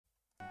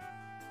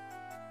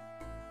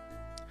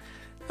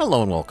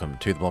Hello and welcome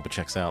to the Blobber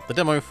Checks Out, the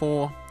demo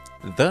for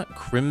The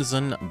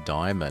Crimson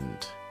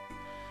Diamond,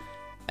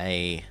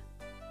 a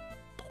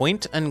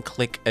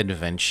point-and-click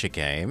adventure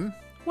game.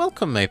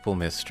 Welcome, Maple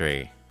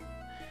Mystery.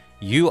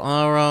 You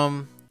are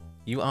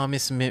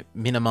Miss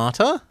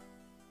Minamata?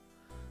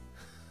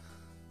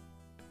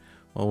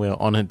 Well, we're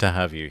honored to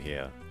have you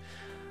here.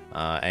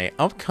 A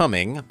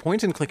upcoming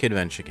point-and-click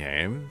adventure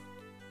game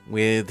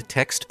with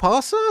text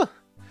parser?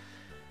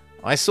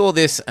 I saw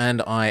this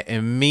and I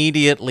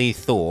immediately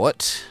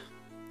thought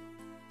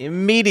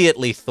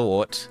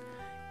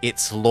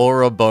it's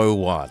Laura Bow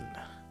 1,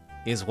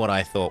 is what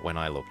I thought when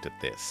I looked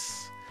at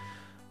this.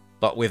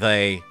 But with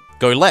a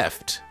go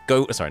west,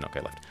 go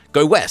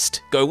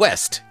west,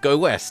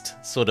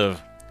 sort of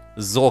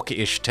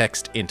Zork-ish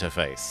text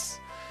interface.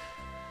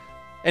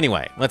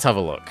 Anyway, let's have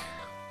a look.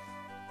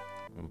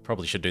 We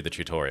probably should do the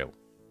tutorial.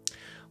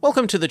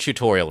 Welcome to the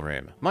tutorial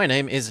room. My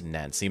name is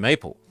Nancy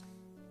Maple.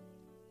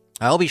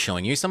 I'll be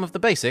showing you some of the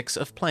basics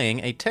of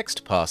playing a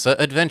text parser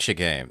adventure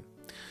game.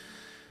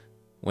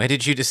 Where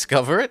did you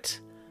discover it?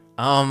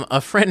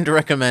 A friend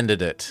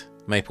recommended it,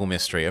 Maple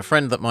Mystery, a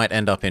friend that might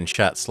end up in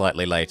chat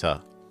slightly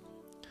later.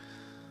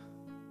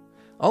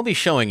 I'll be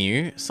showing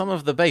you some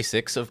of the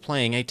basics of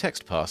playing a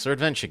text parser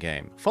adventure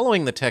game,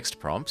 following the text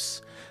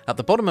prompts at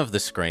the bottom of the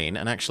screen,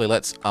 and actually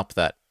let's up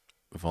that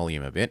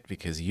volume a bit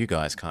because you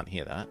guys can't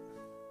hear that.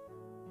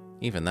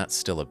 Even that's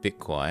still a bit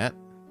quiet.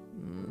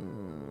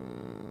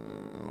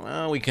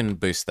 Well, we can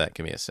boost that.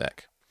 Give me a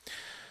sec.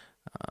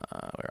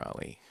 Where are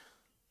we?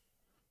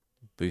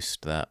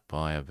 Boost that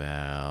by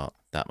about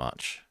that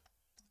much.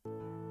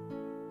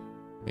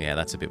 Yeah,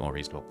 that's a bit more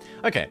reasonable.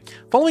 Okay,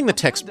 following the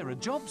text... There are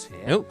jobs here.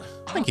 Oh,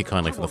 thank you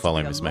kindly for the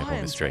following, Miss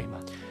Maple Mystery.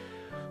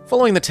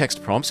 Following the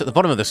text prompts at the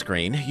bottom of the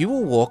screen, you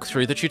will walk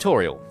through the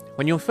tutorial.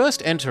 When you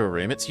first enter a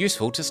room, it's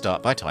useful to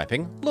start by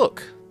typing,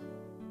 "Look."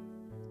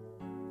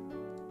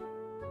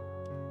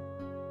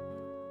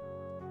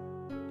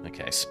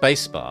 Okay,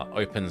 spacebar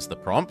opens the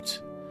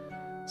prompt.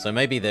 So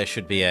maybe there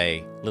should be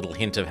a little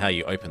hint of how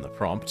you open the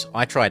prompt.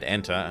 I tried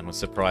enter and was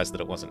surprised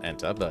that it wasn't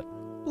enter, but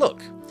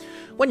look.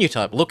 When you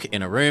type "look"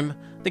 in a room,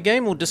 the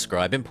game will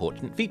describe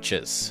important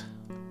features.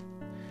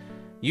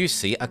 You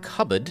see a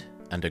cupboard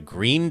and a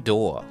green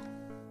door.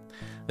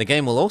 The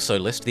game will also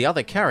list the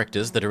other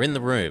characters that are in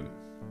the room.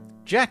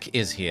 Jack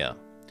is here.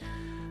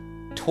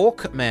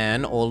 Talk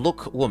man or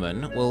look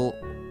woman will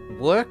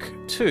work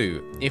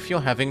too if you're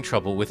having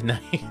trouble with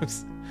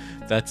names.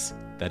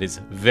 That is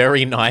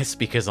very nice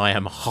because I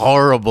am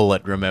horrible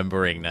at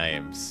remembering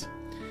names.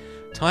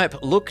 Type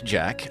 "look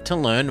Jack" to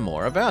learn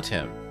more about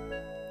him.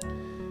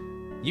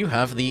 You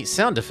have the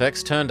sound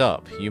effects turned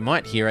up. You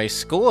might hear a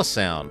score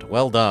sound.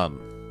 Well done.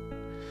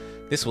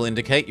 This will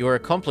indicate you are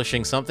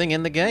accomplishing something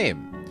in the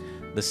game.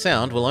 The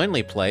sound will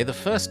only play the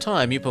first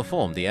time you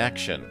perform the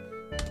action.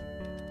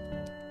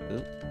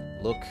 Ooh,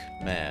 look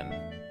man.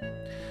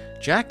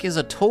 Jack is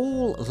a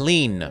tall,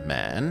 lean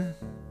man.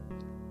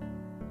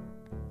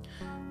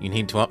 You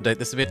need to update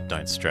this a bit?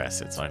 Don't stress,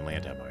 it's only a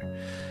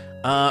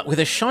demo. With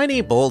a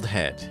shiny bald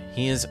head,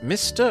 he is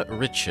Mr.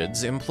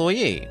 Richard's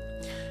employee,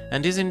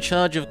 and is in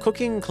charge of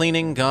cooking,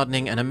 cleaning,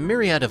 gardening, and a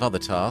myriad of other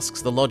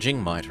tasks the lodging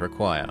might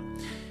require.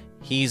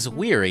 He's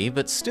weary,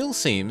 but still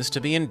seems to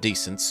be in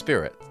decent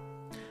spirit.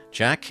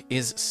 Jack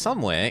is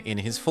somewhere in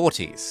his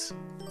 40s.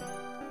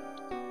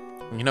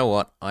 You know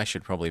what? I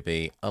should probably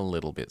be a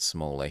little bit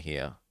smaller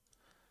here.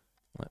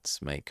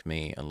 Let's make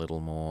me a little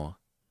more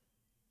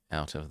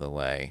out of the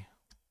way.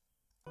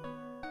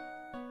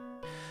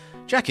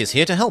 Jack is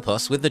here to help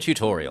us with the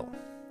tutorial.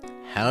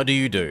 How do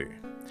you do?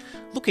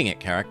 Looking at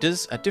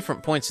characters at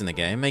different points in the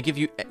game may give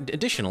you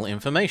additional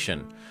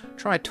information.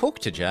 Try talk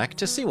to Jack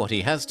to see what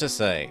he has to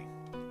say.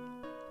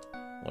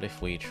 What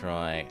if we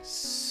try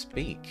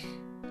speak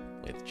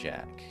with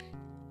Jack?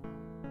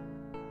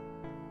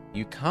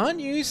 You can't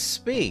use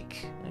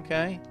speak.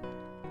 Okay.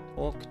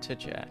 Talk to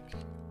Jack.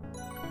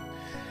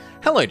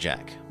 Hello,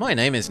 Jack. My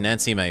name is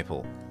Nancy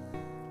Maple.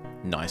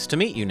 Nice to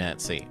meet you,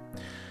 Nancy.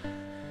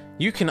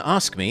 You can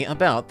ask me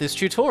about this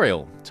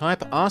tutorial.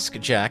 Type "ask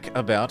Jack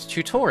about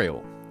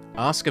tutorial."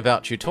 Ask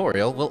about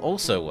tutorial will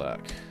also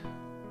work.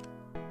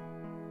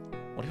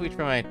 What if we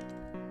try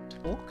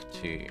talk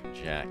to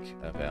Jack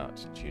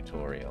about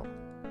tutorial?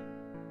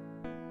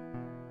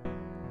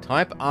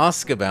 Type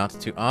 "ask about"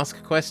 to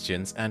ask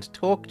questions and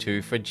 "talk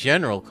to" for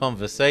general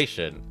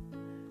conversation.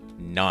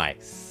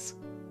 Nice.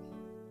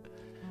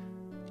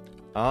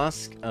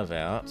 Ask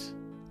about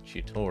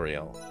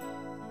tutorial.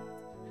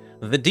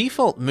 The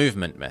default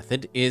movement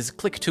method is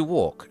click to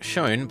walk,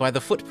 shown by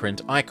the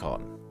footprint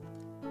icon.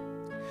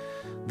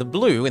 The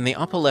blue in the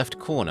upper left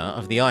corner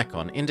of the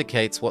icon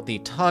indicates what the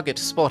target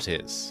spot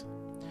is.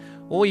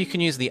 Or you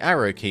can use the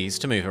arrow keys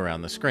to move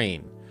around the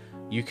screen.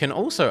 You can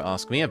also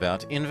ask me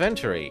about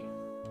inventory.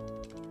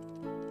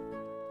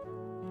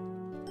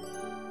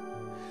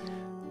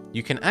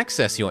 You can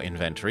access your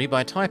inventory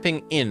by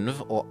typing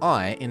 "inv" or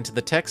 "I" into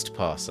the text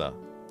parser.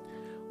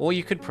 Or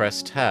you could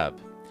press Tab.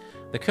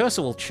 The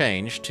cursor will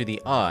change to the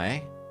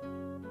 "I"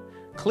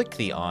 Click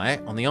the eye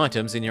on the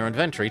items in your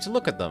inventory to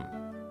look at them.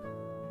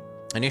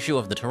 An issue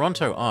of the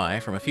Toronto Eye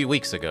from a few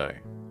weeks ago.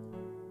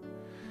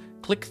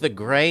 Click the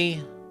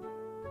grey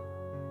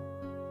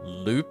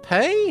lupe?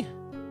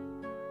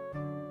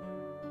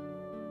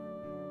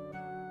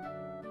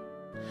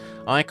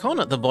 Icon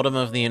at the bottom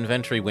of the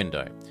inventory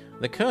window.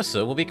 The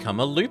cursor will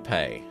become a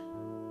lupe.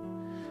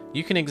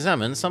 You can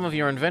examine some of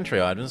your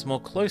inventory items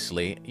more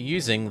closely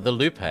using the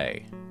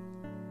lupe.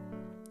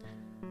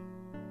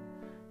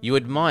 You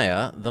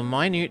admire the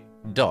minute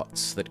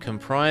dots that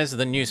comprise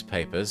the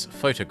newspaper's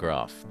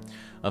photograph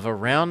of a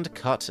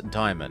round-cut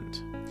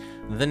diamond.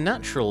 The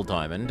natural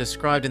diamond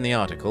described in the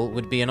article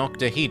would be an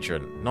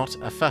octahedron, not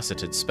a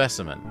faceted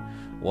specimen.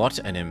 What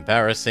an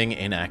embarrassing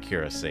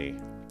inaccuracy.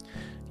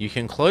 You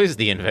can close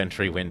the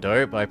inventory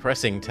window by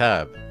pressing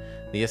Tab,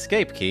 the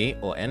escape key,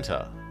 or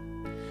Enter.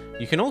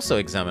 You can also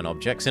examine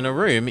objects in a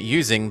room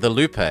using the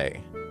lupe.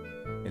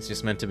 It's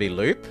just meant to be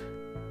loop?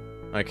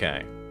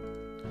 Okay.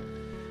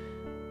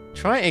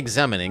 Try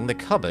examining the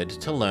cupboard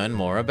to learn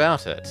more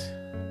about it.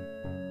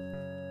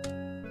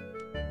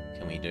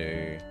 Can we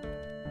do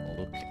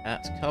look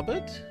at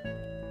cupboard?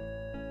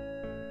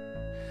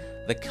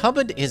 The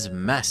cupboard is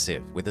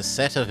massive, with a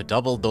set of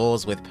double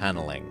doors with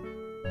paneling.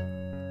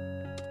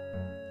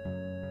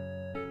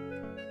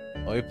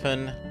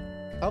 Open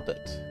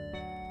cupboard.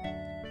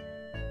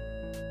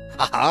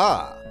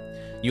 Haha!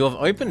 You have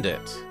opened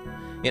it.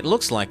 It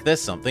looks like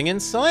there's something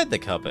inside the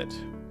cupboard.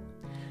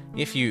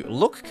 If you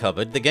look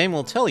cupboard, the game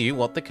will tell you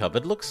what the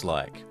cupboard looks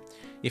like.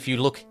 If you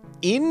look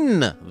in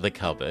the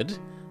cupboard,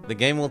 the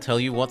game will tell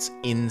you what's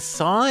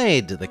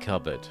inside the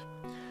cupboard.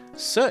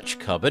 Search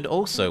cupboard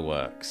also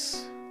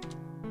works.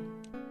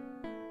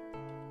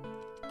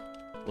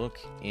 Look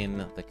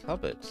in the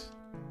cupboard.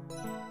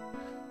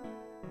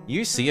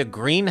 You see a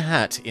green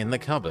hat in the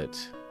cupboard.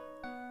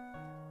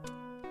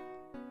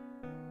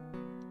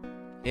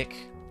 Pick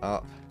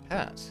up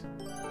hat.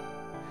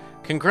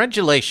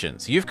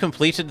 Congratulations, you've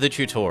completed the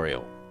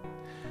tutorial.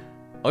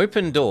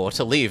 Open door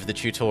to leave the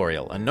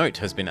tutorial. A note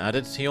has been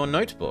added to your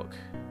notebook.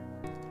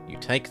 You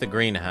take the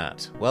green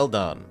hat. Well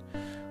done.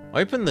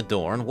 Open the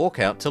door and walk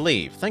out to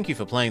leave. Thank you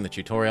for playing the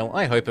tutorial.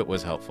 I hope it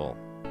was helpful.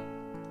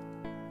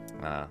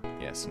 Ah,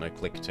 yes, no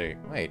click to.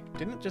 Wait,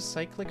 didn't it just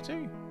say click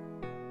to?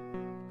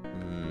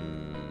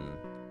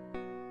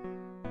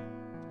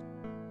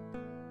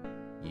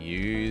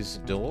 Use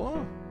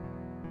door?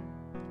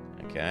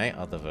 Okay,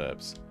 other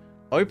verbs.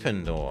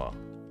 Open door.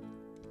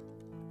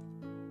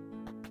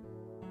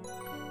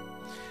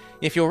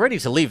 If you're ready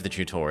to leave the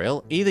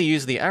tutorial, either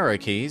use the arrow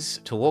keys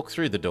to walk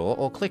through the door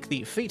or click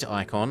the feet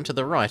icon to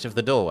the right of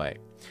the doorway.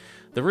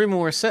 The room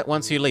will reset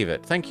once you leave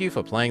it. Thank you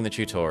for playing the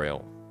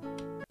tutorial.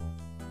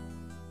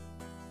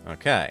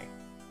 Okay.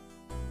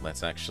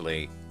 Let's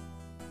actually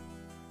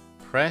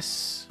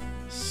press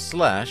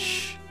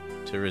slash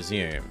to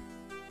resume.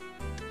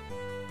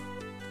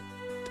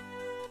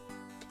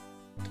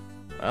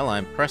 Well,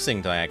 I'm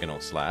pressing diagonal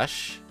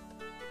slash.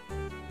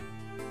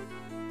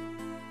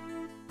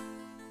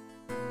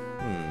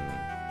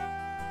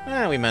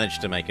 We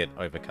managed to make it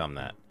overcome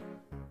that.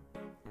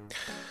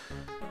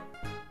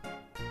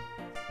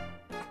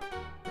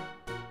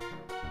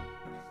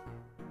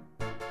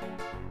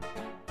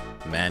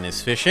 Man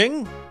is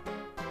fishing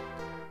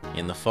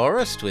in the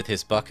forest with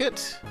his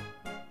bucket.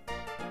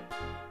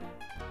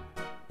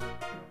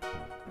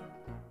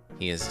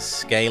 He is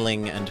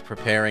scaling and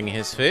preparing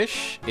his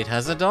fish. It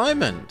has a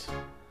diamond.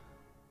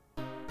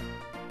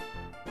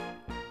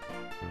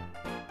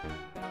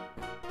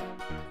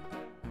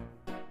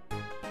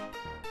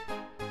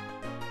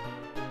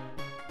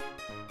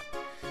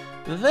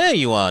 There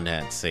you are,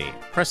 Nancy.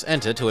 Press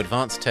Enter to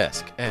advance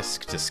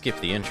ESC to skip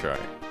the intro.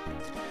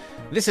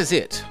 This is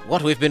it,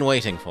 what we've been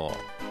waiting for.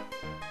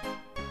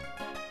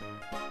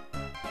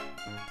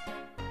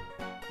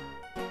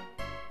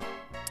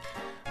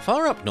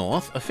 Far up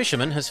north, a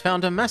fisherman has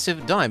found a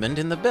massive diamond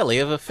in the belly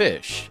of a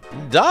fish.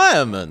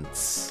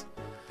 Diamonds!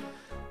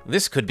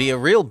 This could be a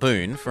real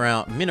boon for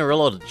our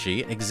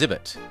mineralogy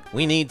exhibit.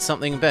 We need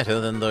something better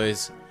than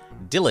those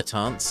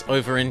dilettantes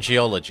over in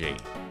geology.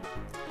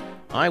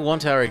 I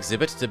want our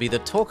exhibit to be the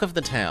talk of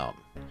the town.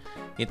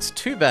 It's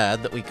too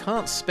bad that we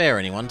can't spare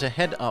anyone to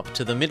head up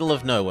to the middle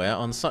of nowhere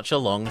on such a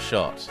long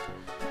shot.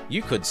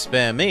 You could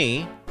spare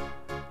me.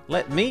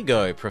 Let me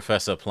go,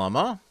 Professor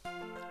Plumber.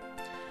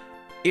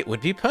 It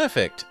would be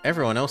perfect.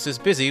 Everyone else is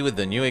busy with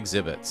the new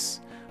exhibits,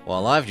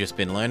 while I've just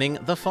been learning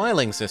the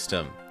filing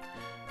system.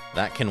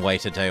 That can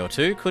wait a day or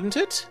two, couldn't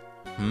it?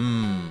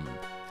 I'm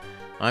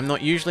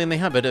not usually in the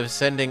habit of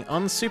sending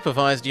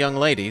unsupervised young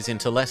ladies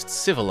into less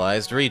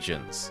civilized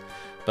regions.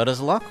 But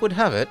as luck would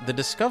have it, the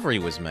discovery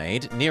was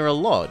made near a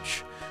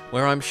lodge,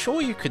 where I'm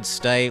sure you could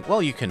stay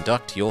while you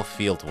conduct your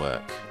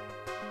fieldwork.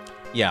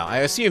 Yeah, I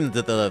assumed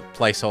that the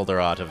placeholder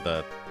art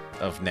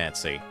of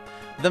Nancy.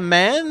 The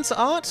man's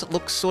art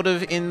looks sort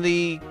of in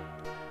the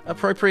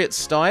appropriate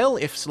style,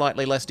 if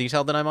slightly less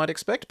detailed than I might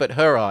expect, but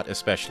her art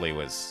especially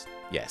was,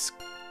 yes,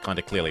 kind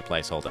of clearly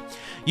placeholder.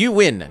 You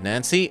win,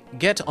 Nancy.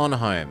 Get on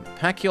home.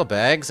 Pack your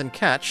bags and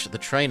catch the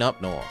train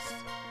up north.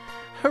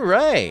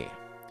 Hooray!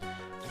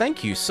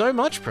 Thank you so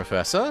much,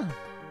 Professor.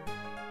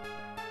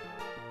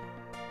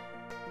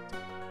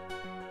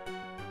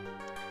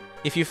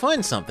 If you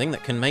find something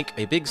that can make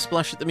a big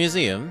splash at the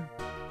museum,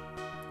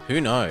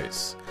 who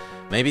knows?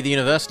 Maybe the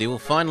university will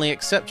finally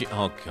accept you.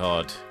 Oh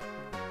god.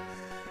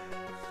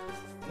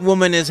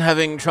 Woman is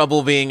having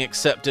trouble being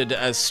accepted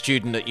as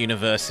student at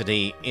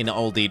university in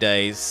oldie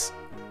days.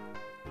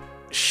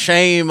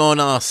 Shame on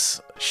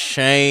us.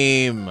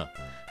 Shame,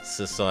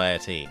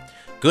 society.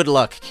 Good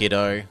luck,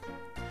 kiddo.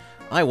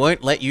 I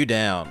won't let you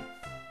down.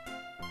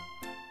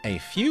 A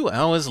few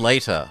hours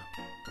later.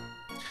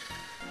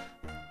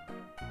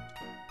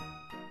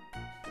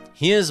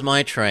 Here's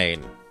my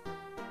train.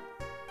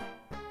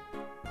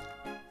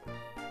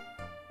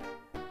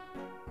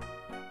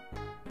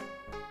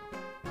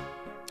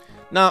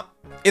 Nah,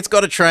 it's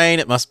got a train,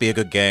 it must be a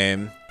good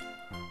game.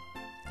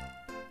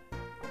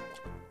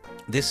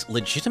 This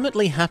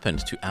legitimately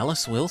happened to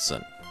Alice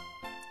Wilson.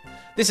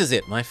 This is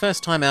it, my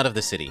first time out of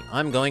the city.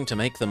 I'm going to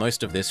make the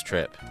most of this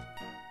trip.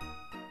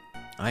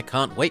 I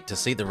can't wait to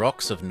see the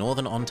rocks of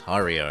Northern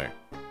Ontario.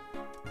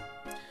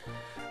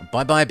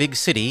 Bye-bye, big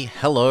city.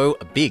 Hello,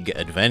 big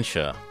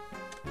adventure.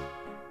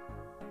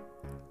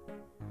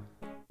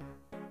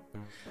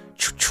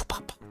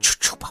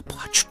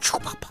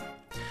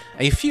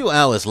 A few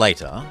hours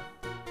later...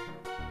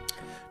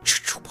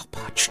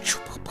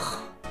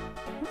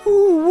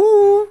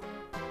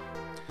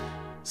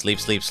 Sleep,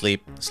 sleep,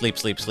 sleep. Sleep,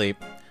 sleep, sleep.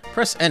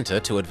 Press enter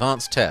to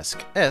advance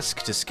task.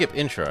 ESC to skip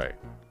intro.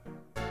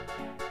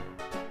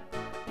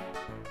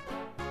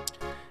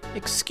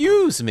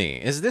 Excuse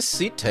me, is this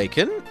seat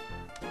taken?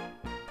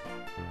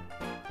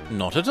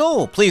 Not at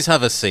all. Please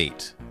have a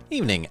seat.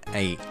 Evening,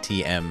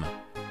 ATM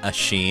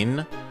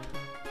machine.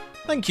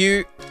 Thank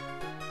you.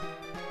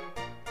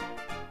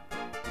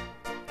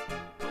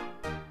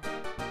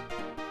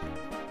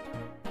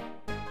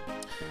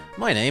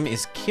 My name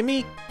is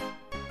Kimi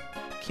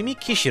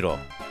Kishiro.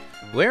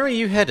 Where are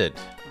you headed?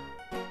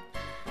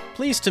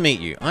 Pleased to meet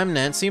you. I'm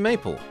Nancy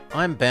Maple.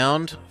 I'm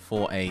bound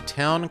for a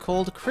town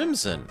called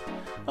Crimson.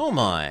 Oh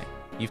my,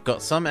 you've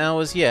got some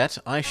hours yet.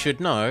 I should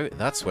know.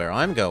 That's where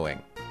I'm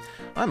going.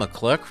 I'm a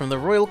clerk from the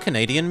Royal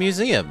Canadian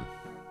Museum.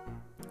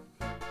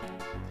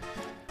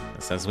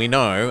 As we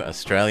know,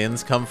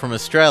 Australians come from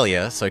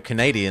Australia, so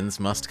Canadians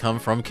must come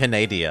from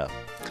Canada.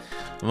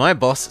 My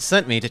boss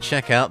sent me to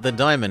check out the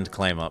diamond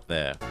claim up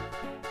there.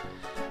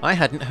 I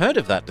hadn't heard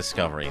of that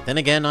discovery. Then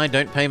again, I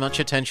don't pay much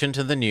attention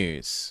to the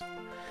news.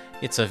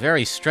 It's a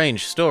very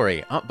strange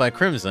story. Up by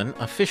Crimson,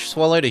 a fish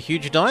swallowed a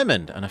huge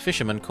diamond, and a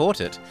fisherman caught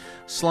it,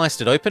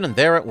 sliced it open, and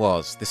there it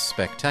was, this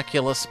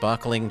spectacular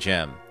sparkling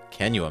gem.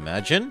 Can you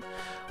imagine?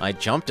 I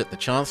jumped at the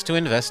chance to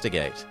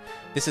investigate.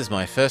 This is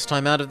my first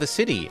time out of the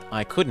city.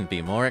 I couldn't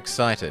be more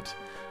excited.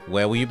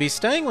 Where will you be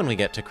staying when we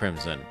get to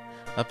Crimson?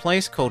 A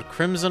place called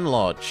Crimson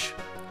Lodge.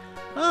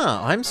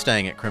 Ah, I'm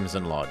staying at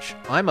Crimson Lodge.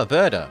 I'm a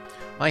birder.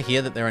 I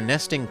hear that there are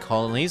nesting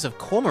colonies of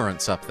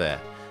cormorants up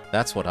there.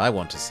 That's what I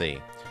want to see.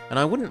 And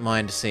I wouldn't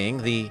mind seeing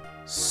the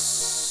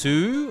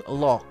Soo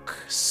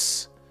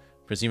Locks.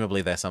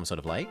 Presumably they're some sort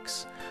of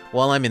lakes.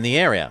 While I'm in the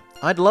area,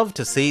 I'd love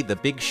to see the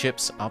big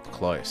ships up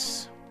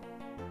close.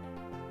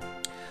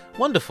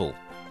 Wonderful.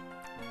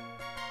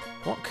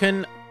 What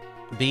can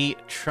be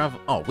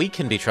Oh, we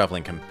can be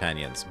traveling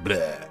companions.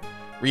 Bleh.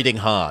 Reading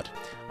hard.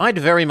 I'd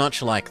very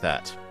much like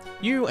that.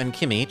 You and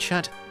Kimmy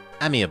chat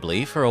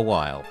amiably for a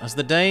while. As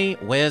the day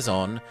wears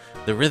on,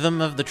 the rhythm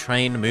of the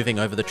train moving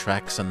over the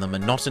tracks and the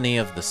monotony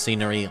of the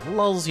scenery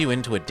lulls you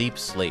into a deep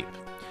sleep.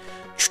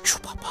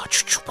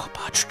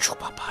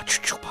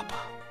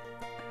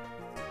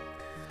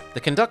 The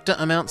conductor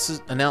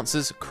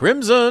announces,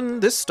 Crimson,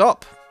 this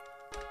stop.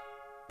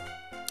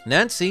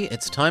 Nancy,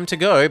 it's time to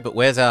go, but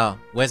where's our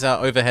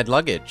overhead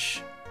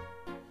luggage?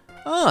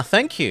 Ah,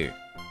 thank you.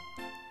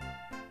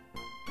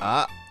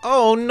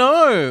 Oh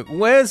no!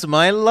 Where's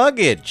my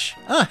luggage?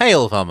 Ah,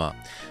 hail, Vummer.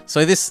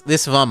 So this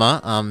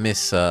Vummer,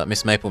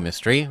 Miss Maple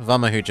Mystery,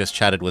 Vummer who just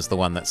chatted was the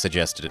one that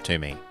suggested it to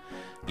me.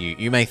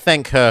 You may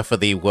thank her for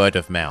the word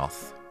of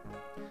mouth.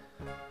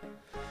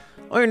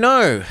 Oh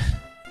no!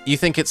 You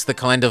think it's the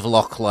kind of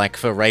lock like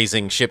for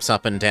raising ships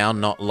up and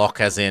down, not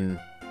lock as in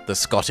the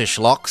Scottish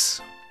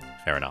locks?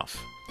 Fair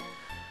enough.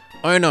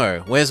 Oh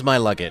no, where's my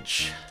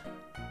luggage?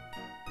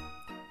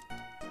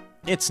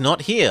 It's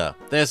not here.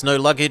 There's no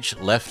luggage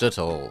left at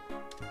all.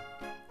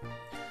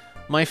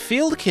 My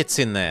field kit's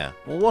in there.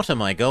 What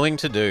am I going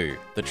to do?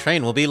 The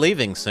train will be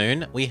leaving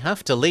soon. We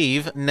have to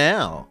leave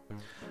now.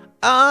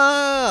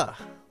 Ah!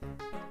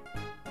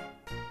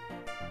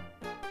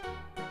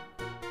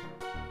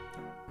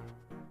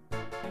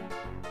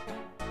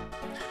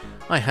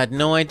 I had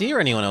no idea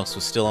anyone else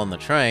was still on the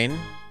train.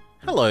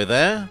 Hello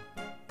there.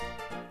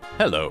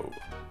 Hello.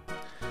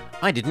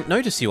 I didn't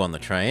notice you on the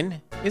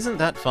train. Isn't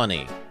that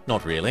funny?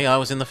 Not really, I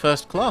was in the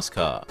first class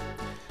car.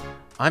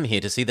 I'm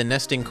here to see the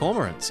nesting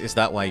cormorants. Is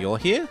that why you're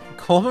here?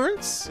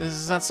 Cormorants?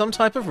 Is that some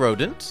type of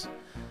rodent?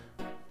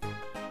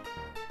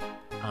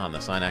 Ah, and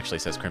the sign actually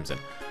says Crimson.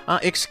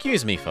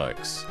 Excuse me,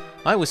 folks.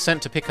 I was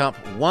sent to pick up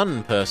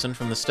one person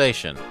from the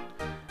station.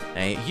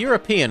 A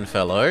European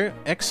fellow,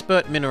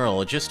 expert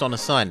mineralogist on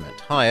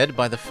assignment, hired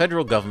by the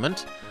federal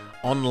government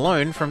on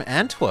loan from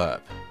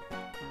Antwerp.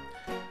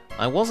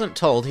 I wasn't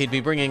told he'd be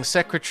bringing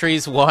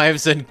secretaries,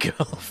 wives, and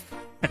girlfriends.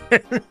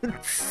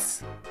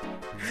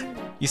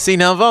 You see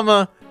now,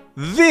 Vama,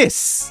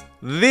 this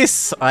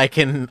I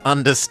can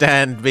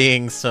understand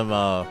being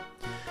some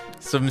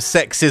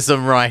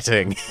sexism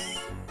writing.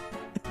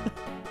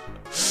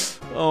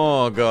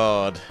 Oh,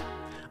 God.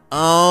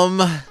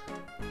 I'm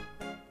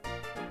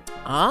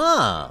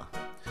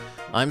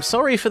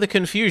sorry for the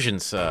confusion,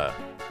 sir.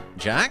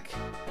 Jack?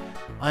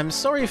 I'm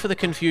sorry for the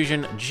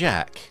confusion,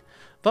 Jack.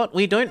 But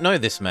we don't know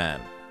this man.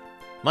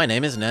 My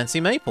name is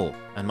Nancy Maple,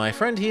 and my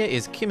friend here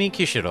is Kimi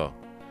Kishiro.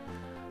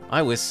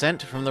 I was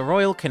sent from the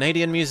Royal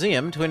Canadian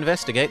Museum to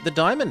investigate the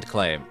diamond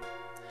claim.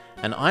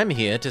 And I'm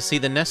here to see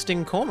the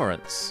nesting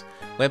cormorants.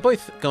 We're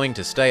both going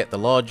to stay at the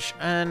lodge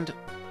and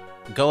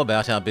go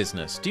about our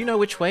business. Do you know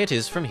which way it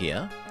is from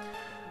here?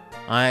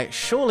 I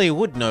surely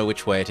would know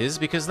which way it is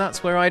because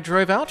that's where I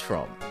drove out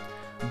from.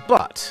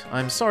 But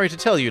I'm sorry to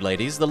tell you,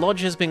 ladies, the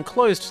lodge has been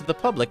closed to the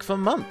public for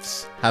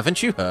months.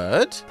 Haven't you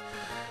heard?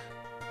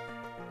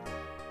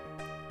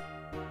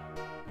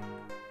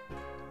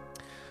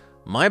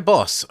 My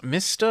boss,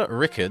 Mr.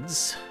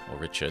 Richards,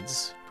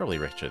 probably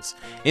Richards,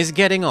 is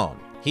getting on.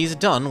 He's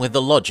done with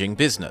the lodging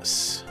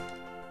business.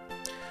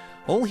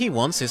 All he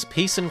wants is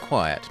peace and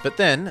quiet, but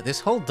then this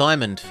whole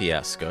diamond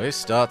fiasco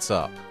starts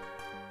up.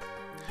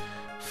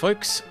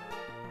 Folks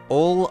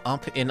all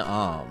up in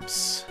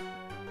arms.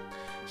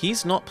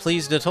 He's not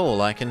pleased at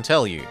all, I can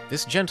tell you.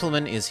 This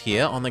gentleman is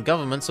here on the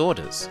government's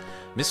orders.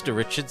 Mr.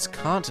 Richards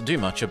can't do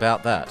much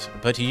about that.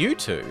 But you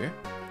two?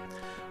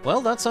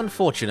 Well, that's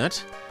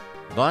unfortunate,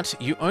 but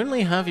you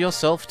only have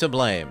yourself to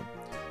blame.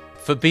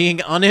 For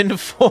being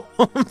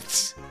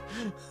uninformed.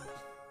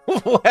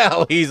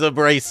 Wow, he's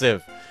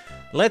abrasive.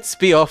 Let's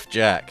be off,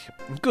 Jack.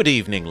 Good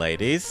evening,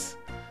 ladies.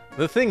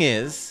 The thing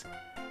is,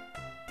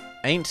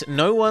 ain't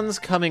no one's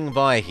coming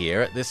by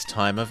here at this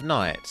time of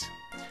night.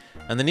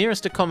 And the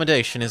nearest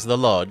accommodation is the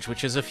lodge,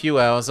 which is a few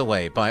hours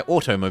away by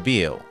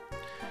automobile.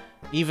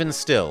 Even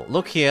still,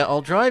 look here,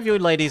 I'll drive you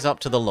ladies up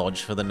to the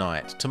lodge for the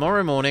night.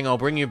 Tomorrow morning I'll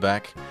bring you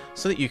back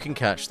so that you can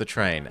catch the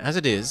train. As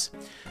it is,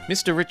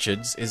 Mr.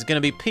 Richards is going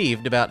to be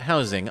peeved about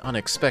housing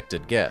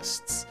unexpected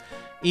guests.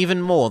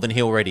 Even more than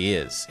he already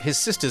is. His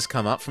sister's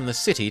come up from the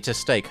city to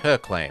stake her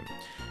claim.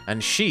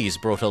 And she's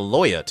brought a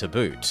lawyer to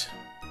boot.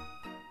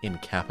 In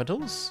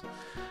capitals?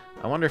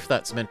 I wonder if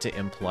that's meant to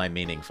imply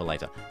meaning for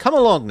later. Come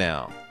along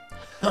now.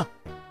 Huh.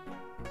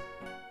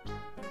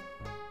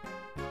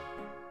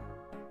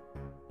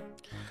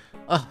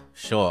 Oh,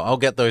 sure, I'll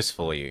get those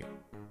for you.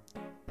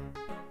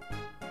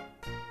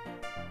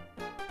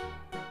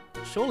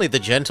 Surely the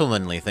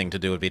gentlemanly thing to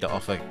do would be to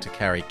offer to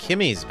carry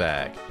Kimmy's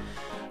bag.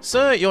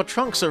 Sir, your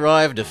trunks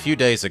arrived a few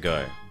days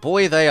ago.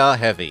 Boy, they are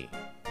heavy.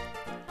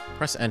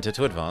 Press enter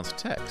to advance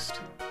text.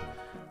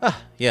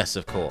 Ah, yes,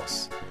 of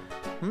course.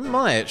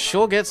 My, it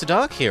sure gets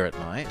dark here at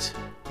night.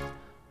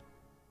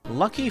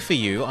 Lucky for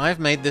you, I've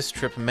made this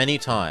trip many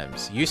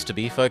times. Used to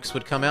be folks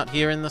would come out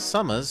here in the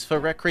summers for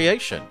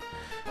recreation.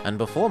 And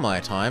before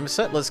my time,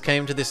 settlers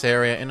came to this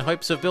area in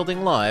hopes of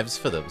building lives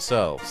for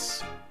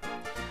themselves.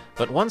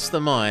 But once the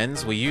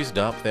mines were used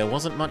up, there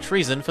wasn't much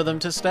reason for them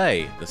to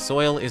stay. The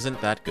soil isn't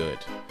that good.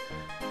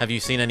 Have you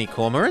seen any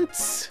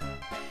cormorants?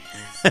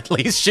 At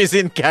least she's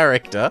in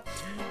character.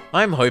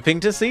 I'm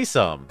hoping to see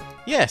some.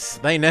 Yes,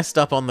 they nest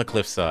up on the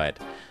cliffside.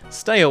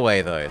 Stay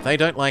away, though. They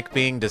don't like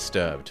being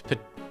disturbed.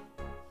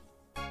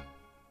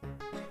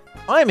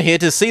 I'm here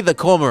to see the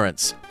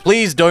cormorants.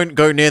 Please don't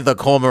go near the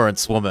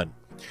cormorants, woman.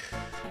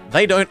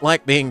 They don't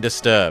like being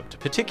disturbed,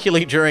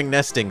 particularly during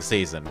nesting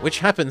season, which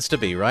happens to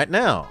be right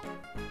now.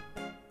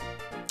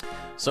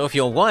 So if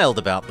you're wild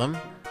about them,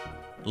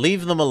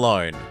 leave them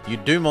alone.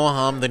 You'd do more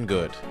harm than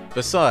good.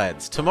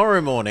 Besides,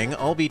 tomorrow morning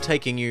I'll be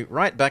taking you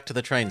right back to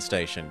the train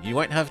station. You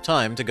won't have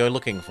time to go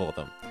looking for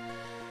them.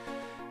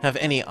 Have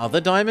any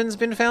other diamonds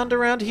been found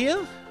around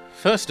here?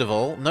 First of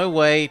all, no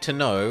way to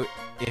know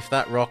if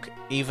that rock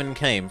even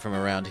came from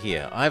around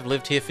here. I've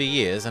lived here for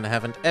years and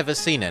haven't ever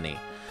seen any.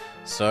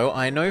 So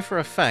I know for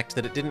a fact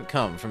that it didn't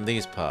come from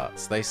these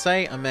parts. They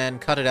say a man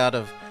cut it out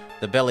of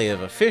the belly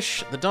of a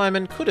fish. The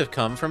diamond could have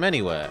come from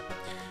anywhere.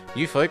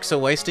 You folks are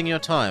wasting your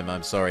time,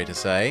 I'm sorry to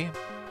say.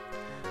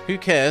 Who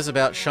cares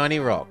about shiny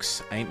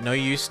rocks? Ain't no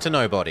use to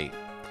nobody.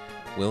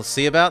 We'll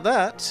see about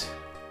that.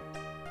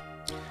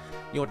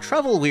 Your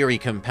travel-weary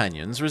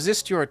companions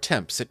resist your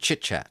attempts at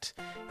chit-chat.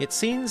 It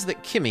seems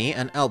that Kimmy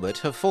and Albert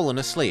have fallen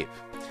asleep,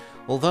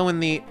 although in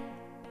the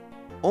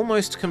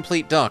almost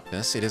complete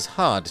darkness it is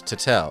hard to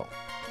tell.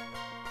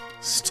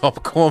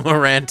 Stop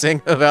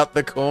cormoranting about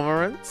the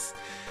cormorants?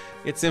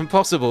 It's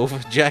impossible for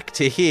Jack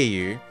to hear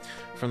you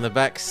from the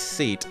back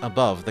seat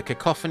above the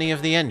cacophony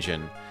of the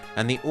engine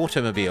and the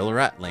automobile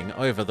rattling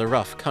over the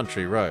rough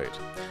country road.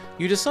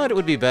 You decide it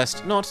would be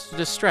best not to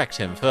distract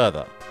him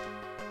further.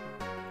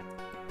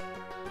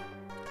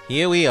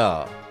 Here we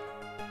are.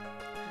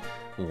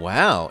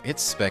 Wow,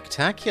 it's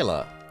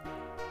spectacular.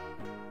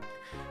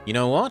 You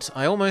know what?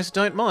 I almost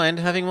don't mind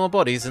having more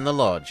bodies in the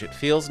lodge. It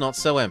feels not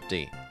so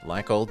empty,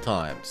 like old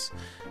times.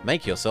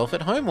 Make yourself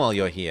at home while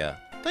you're here.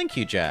 Thank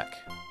you, Jack.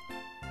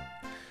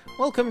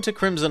 Welcome to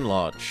Crimson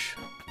Lodge.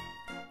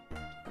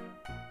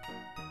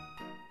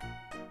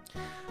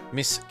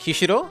 Miss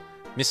Kishiro?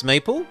 Miss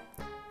Maple?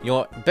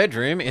 Your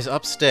bedroom is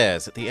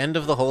upstairs at the end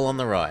of the hall on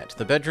the right.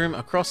 The bedroom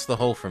across the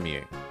hall from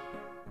you.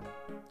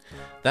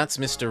 That's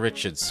Mr.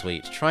 Richard's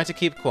suite. Try to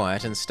keep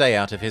quiet and stay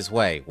out of his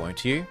way,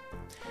 won't you?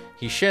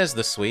 He shares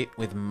the suite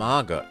with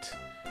Margot.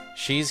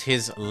 She's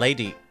his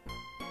lady...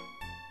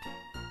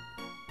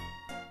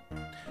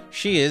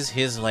 She is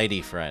his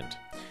lady friend.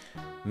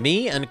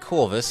 Me and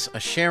Corvus are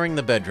sharing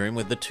the bedroom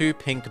with the 2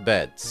 pink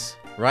beds,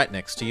 right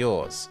next to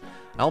yours.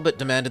 Albert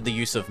demanded the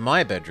use of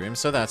my bedroom,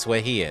 so that's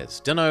where he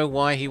is. Dunno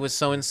why he was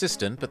so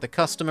insistent, but the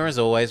customer is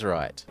always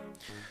right.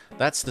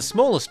 That's the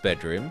smallest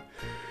bedroom,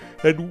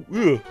 and...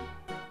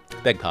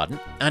 beg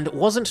pardon, and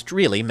wasn't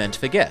really meant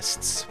for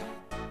guests.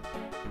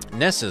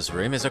 Nessa's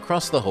room is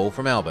across the hall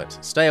from Albert.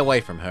 Stay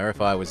away from her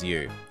if I was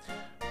you.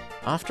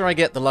 After I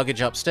get the luggage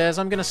upstairs,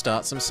 I'm going to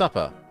start some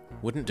supper.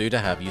 Wouldn't do to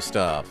have you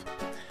starve.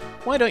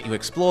 Why don't you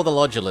explore the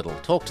lodge a little,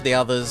 talk to the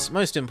others,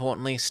 most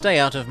importantly, stay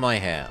out of my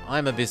hair.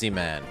 I'm a busy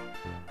man.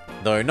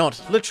 Though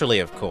not literally,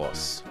 of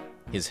course.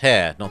 His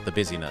hair, not the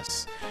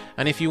busyness.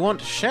 And if you want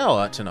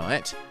shower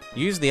tonight,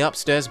 use the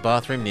upstairs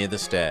bathroom near the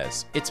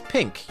stairs. It's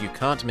pink, you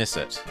can't miss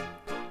it.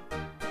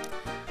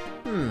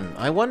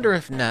 I wonder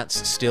if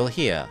Nat's still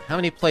here. How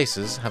many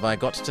places have I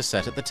got to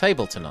set at the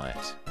table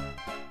tonight?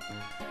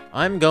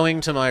 I'm going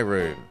to my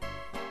room.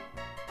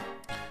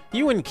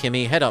 You and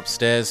Kimmy head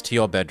upstairs to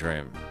your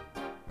bedroom.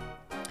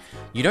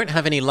 You don't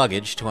have any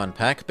luggage to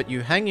unpack, but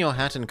you hang your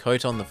hat and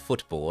coat on the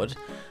footboard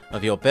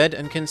of your bed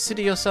and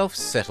consider yourself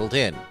settled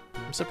in.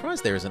 I'm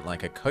surprised there isn't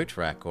like a coat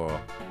rack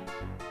or...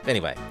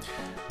 Anyway.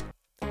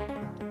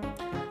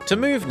 To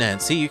move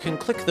Nancy, you can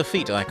click the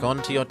feet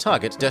icon to your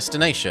target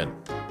destination.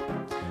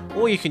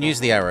 Or you can use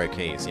the arrow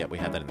keys. Yep, we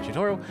had that in the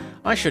tutorial.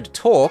 I should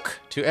talk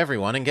to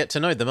everyone and get to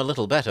know them a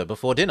little better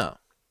before dinner.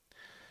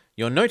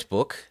 Your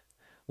notebook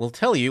will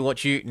tell you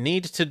what you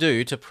need to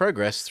do to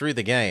progress through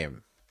the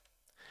game.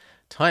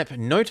 Type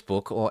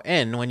notebook or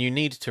N when you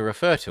need to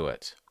refer to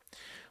it.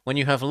 When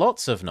you have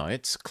lots of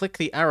notes, click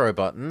the arrow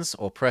buttons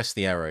or press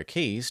the arrow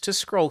keys to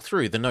scroll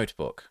through the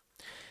notebook.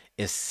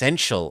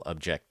 Essential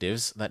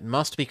objectives that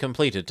must be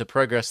completed to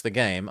progress the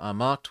game are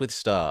marked with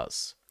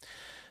stars.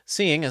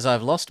 Seeing as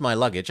I've lost my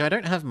luggage, I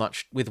don't have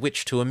much with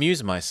which to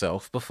amuse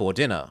myself before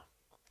dinner.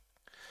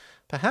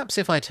 Perhaps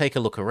if I take a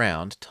look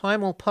around,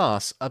 time will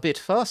pass a bit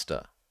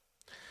faster.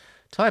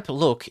 Type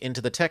look into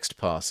the text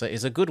parser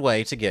is a good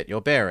way to get your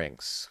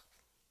bearings.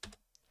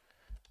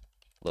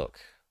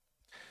 Look.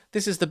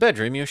 This is the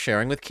bedroom you're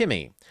sharing with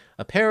Kimmy.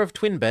 A pair of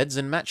twin beds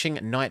and matching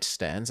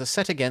nightstands are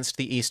set against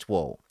the east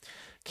wall.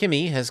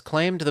 Kimmy has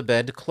claimed the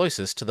bed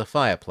closest to the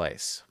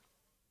fireplace.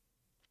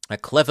 A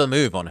clever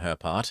move on her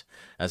part,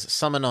 as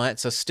summer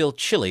nights are still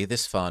chilly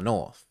this far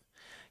north.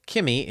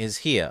 Kimmy is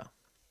here.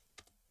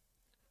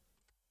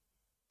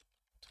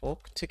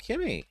 Talk to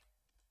Kimmy.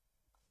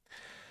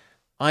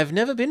 I've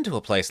never been to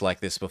a place like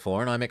this before,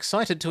 and I'm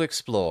excited to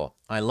explore.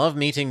 I love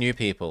meeting new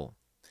people.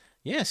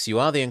 Yes, you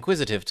are the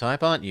inquisitive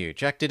type, aren't you?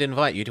 Jack did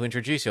invite you to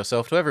introduce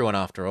yourself to everyone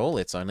after all.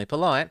 It's only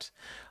polite.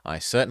 I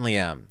certainly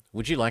am.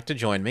 Would you like to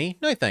join me?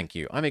 No, thank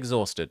you. I'm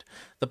exhausted.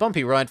 The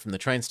bumpy ride from the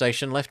train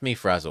station left me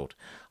frazzled.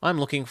 I'm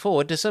looking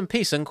forward to some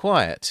peace and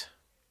quiet.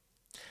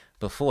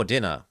 Before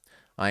dinner.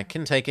 I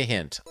can take a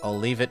hint. I'll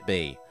leave it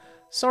be.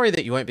 Sorry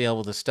that you won't be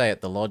able to stay at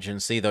the lodge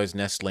and see those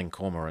nestling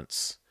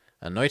cormorants.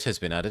 A note has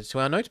been added to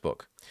our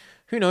notebook.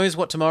 Who knows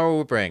what tomorrow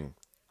will bring?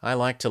 I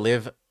like to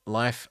live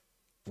life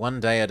one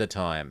day at a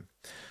time.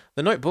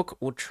 The notebook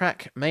will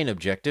track main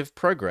objective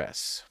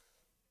progress.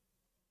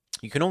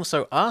 You can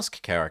also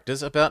ask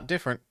characters about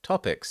different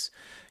topics.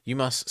 You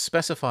must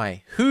specify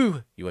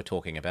who you are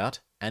talking about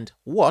and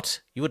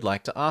what you would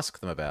like to ask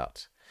them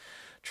about.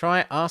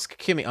 Try ask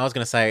Kimmy. I was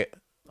going to say,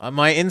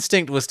 my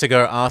instinct was to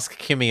go ask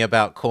Kimmy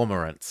about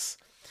cormorants.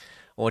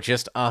 Or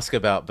just ask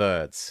about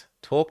birds.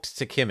 Talked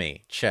to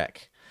Kimmy.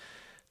 Check.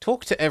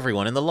 Talk to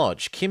everyone in the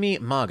lodge.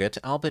 Kimmy, Margaret,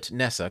 Albert,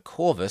 Nessa,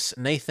 Corvus,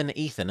 Nathan,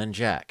 Ethan, and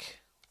Jack.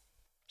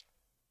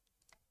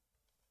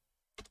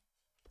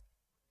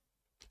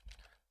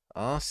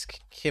 Ask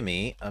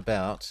Kimmy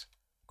about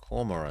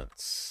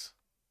cormorants.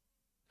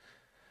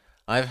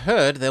 I've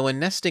heard there were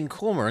nesting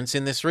cormorants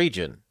in this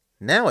region.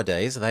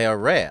 Nowadays they are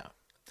rare.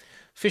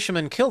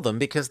 Fishermen kill them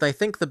because they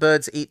think the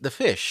birds eat the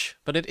fish,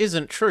 but it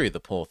isn't true, the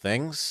poor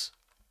things.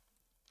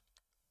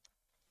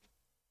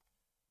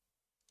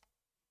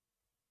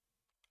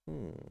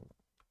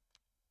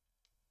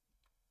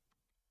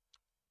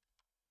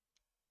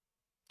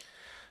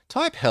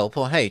 Type help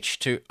or H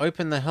to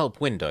open the help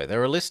window. There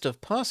are a list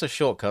of parser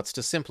shortcuts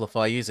to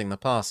simplify using the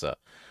parser.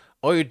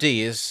 OD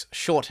is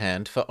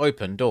shorthand for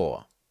open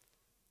door.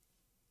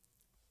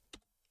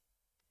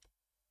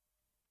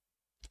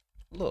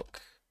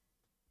 Look.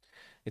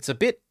 It's a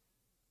bit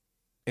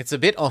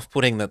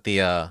off-putting that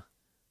the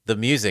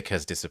music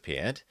has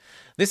disappeared.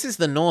 This is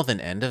the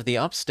northern end of the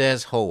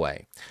upstairs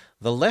hallway.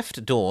 The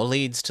left door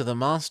leads to the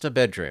master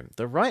bedroom.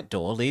 The right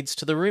door leads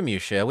to the room you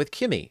share with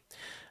Kimmy.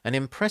 An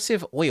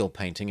impressive oil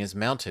painting is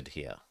mounted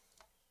here.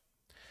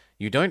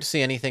 You don't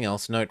see anything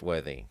else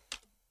noteworthy.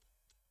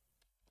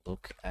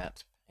 Look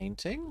at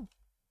painting.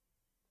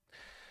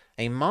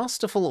 A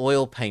masterful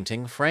oil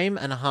painting, frame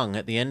and hung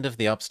at the end of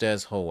the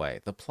upstairs hallway.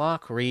 The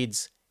plaque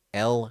reads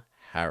L.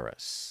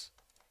 Harris.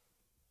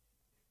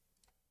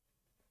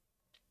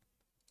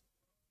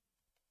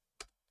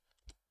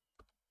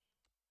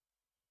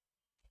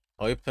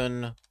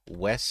 Open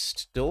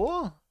west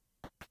door?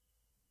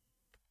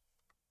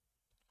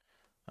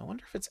 I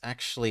wonder if it's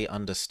actually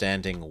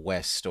understanding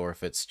west or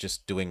if it's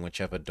just doing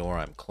whichever door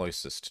I'm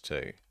closest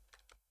to.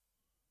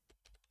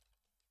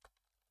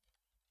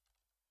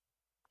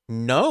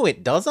 No,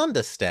 it does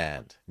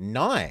understand.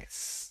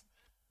 Nice.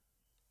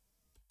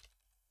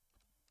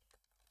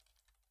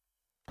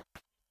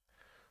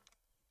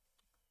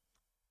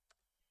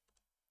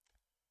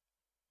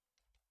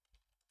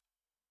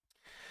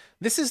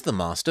 This is the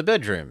master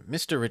bedroom.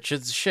 Mr.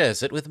 Richards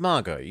shares it with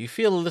Margot. You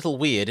feel a little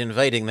weird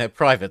invading their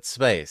private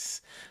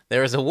space.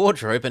 There is a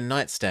wardrobe and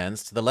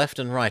nightstands to the left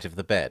and right of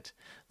the bed.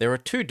 There are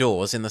 2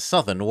 doors in the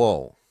southern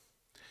wall.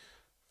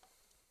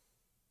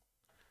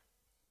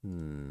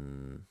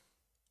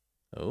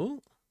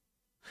 Oh?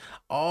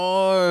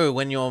 Oh,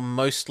 when you're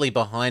mostly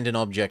behind an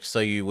object so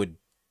you would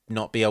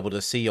not be able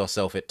to see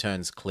yourself, it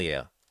turns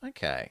clear.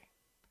 Okay.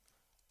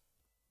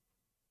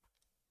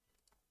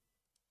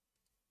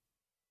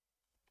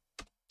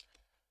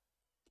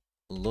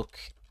 Look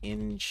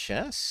in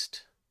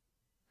chest.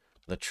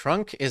 The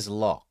trunk is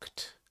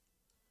locked.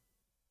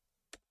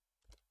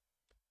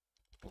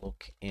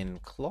 Look in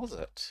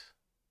closet.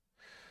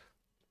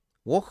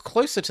 Walk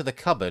closer to the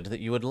cupboard that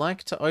you would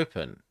like to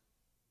open.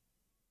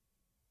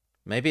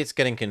 Maybe it's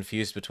getting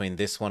confused between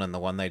this one and the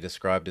one they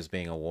described as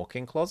being a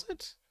walk-in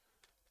closet?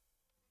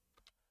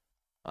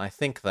 I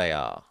think they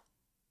are.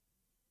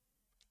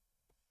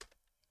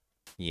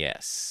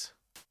 Yes.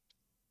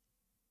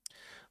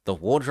 The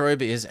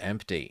wardrobe is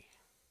empty.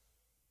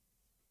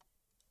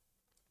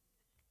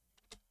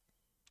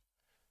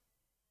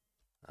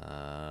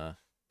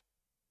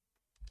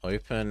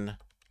 Open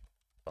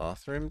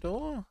bathroom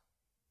door?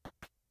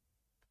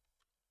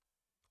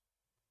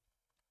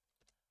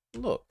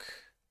 Look.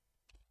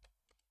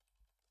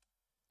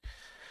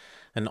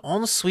 An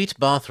ensuite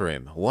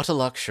bathroom. What a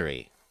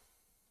luxury.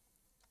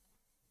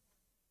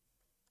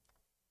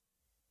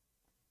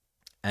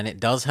 And it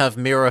does have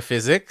mirror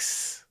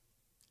physics.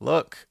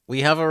 Look,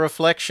 we have a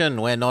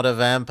reflection. We're not a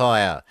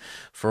vampire,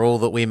 for all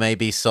that we may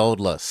be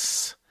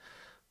soulless.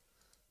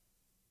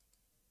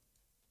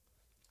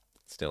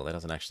 Still, there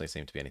doesn't actually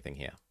seem to be anything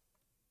here.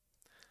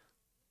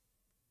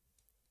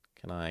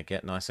 Can I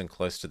get nice and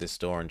close to this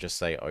door and just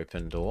say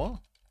open door?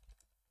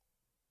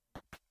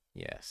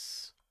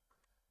 Yes.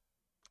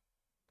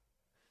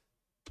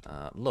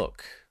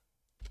 Look.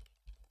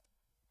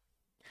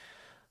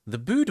 The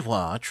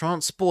boudoir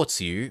transports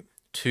you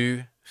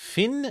to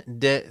Fin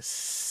de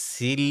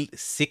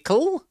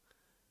Siècle,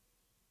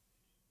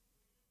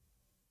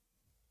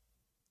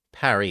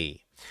 Paris.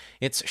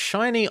 It's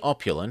shiny,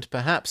 opulent,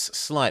 perhaps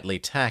slightly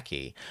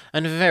tacky,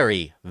 and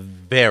very,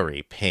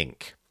 very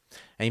pink.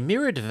 A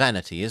mirrored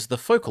vanity is the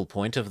focal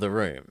point of the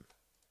room.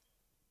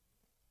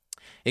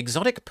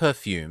 Exotic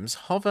perfumes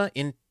hover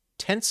in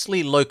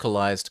intensely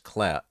localized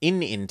clouds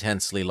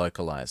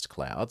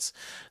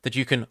that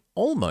you can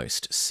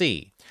almost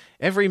see.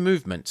 Every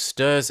movement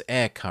stirs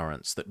air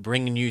currents that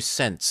bring new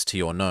scents to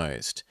your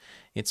nose.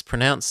 It's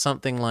pronounced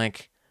something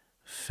like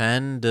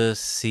fin de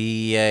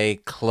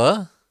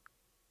siècle.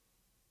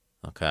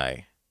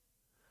 Okay.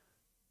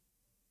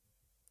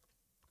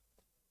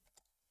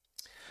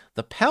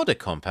 A powder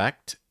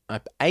compact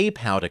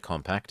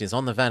is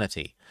on the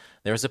vanity.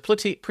 There is a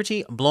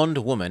pretty blonde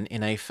woman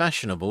in a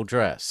fashionable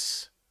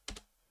dress.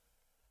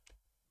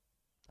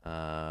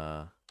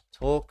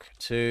 Talk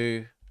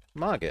to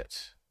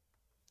Margaret.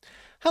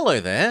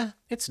 Hello there.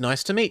 It's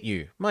nice to meet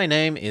you. My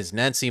name is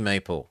Nancy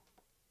Maple.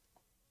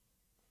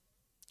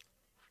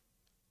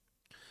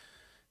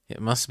 It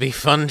must be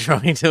fun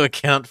trying to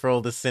account for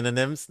all the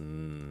synonyms.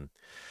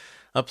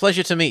 A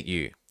pleasure to meet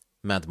you,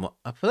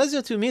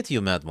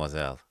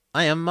 mademoiselle.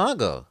 I am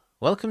Margot.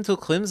 Welcome to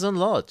Crimson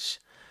Lodge.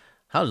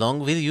 How long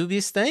will you be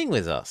staying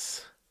with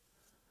us?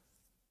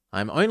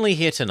 I'm only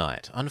here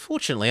tonight.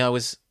 Unfortunately, I'm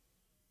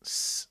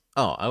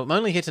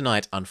only here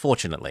tonight,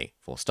 unfortunately.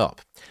 Full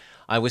stop.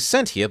 I was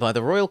sent here by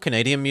the Royal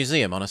Canadian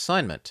Museum on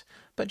assignment,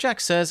 but Jack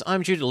says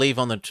I'm due to leave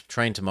on the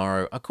train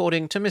tomorrow,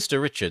 according to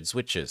Mr. Richards'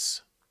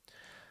 wishes.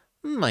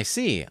 I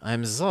see.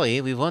 I'm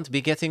sorry we won't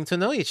be getting to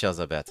know each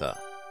other better.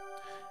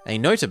 A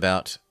note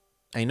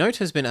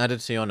has been added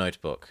to your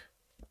notebook.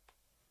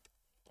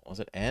 Was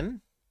it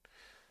N?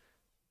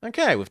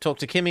 Okay, we've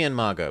talked to Kimmy and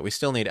Margot. We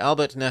still need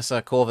Albert,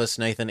 Nessa, Corvus,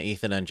 Nathan,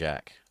 Ethan, and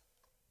Jack.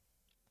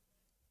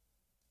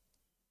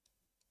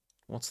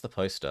 What's the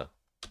poster?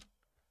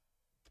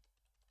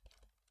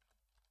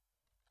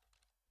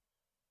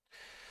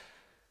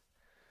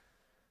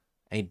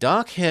 A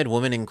dark-haired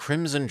woman in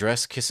crimson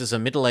dress kisses a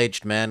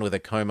middle-aged man with a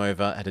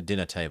comb-over at a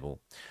dinner table.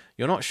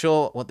 You're not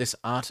sure what this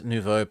Art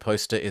Nouveau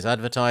poster is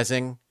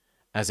advertising,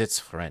 as it's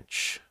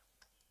French.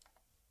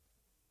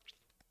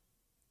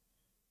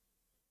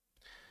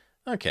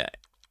 Okay.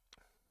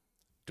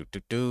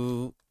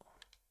 Do.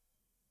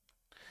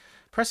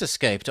 Press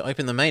escape to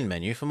open the main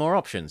menu for more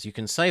options. You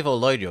can save or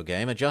load your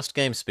game, adjust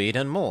game speed,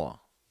 and more.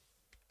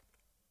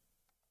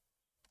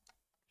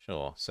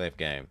 Sure, save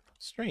game.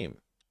 Stream.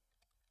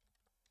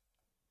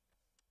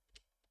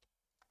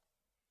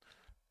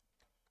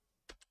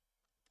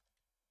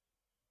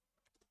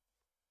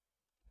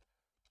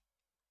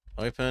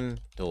 Open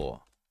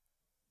door.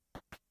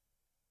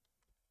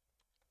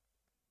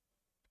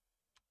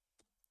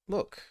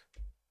 Look.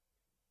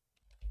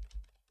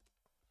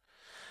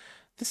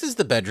 This is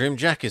the bedroom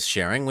Jack is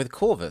sharing with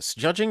Corvus.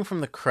 Judging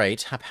from the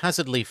crate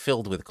haphazardly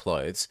filled with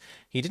clothes,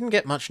 he didn't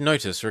get much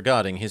notice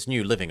regarding his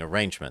new living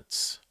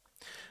arrangements.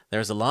 There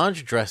is a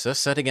large dresser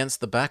set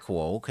against the back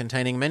wall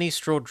containing many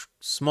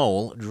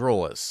small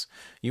drawers.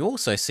 You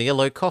also see a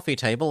low coffee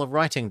table, a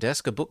writing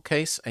desk, a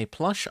bookcase, a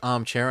plush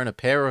armchair, and a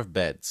pair of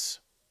beds.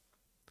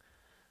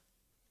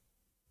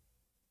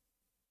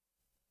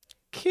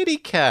 Kitty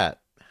cat!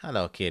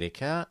 Hello, kitty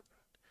cat.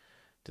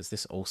 Does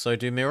this also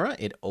do mirror?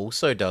 It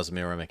also does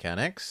mirror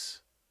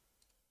mechanics.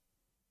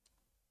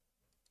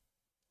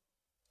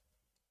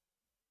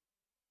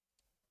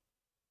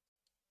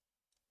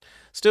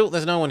 Still,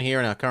 there's no one here,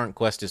 and our current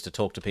quest is to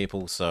talk to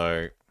people,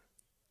 so...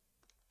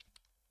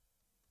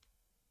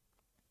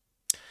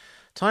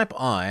 Type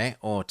I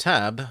or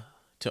Tab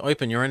to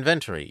open your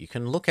inventory. You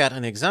can look at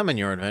and examine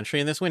your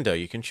inventory in this window.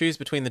 You can choose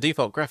between the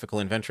default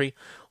graphical inventory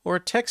or a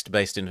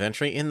text-based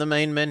inventory in the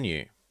main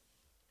menu.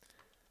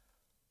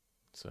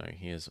 So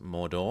here's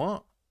more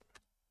door.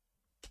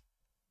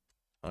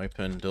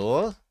 Open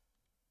door.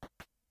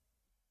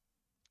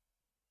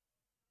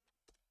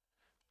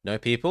 No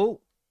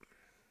people.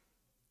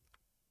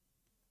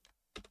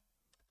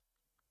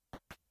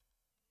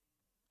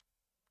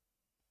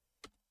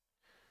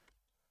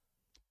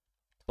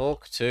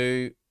 Talk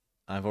to...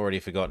 I've already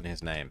forgotten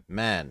his name.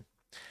 Man.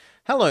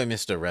 Hello,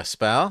 Mr.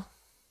 Respow.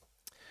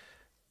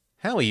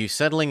 How are you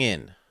settling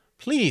in?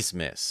 Please,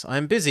 miss, I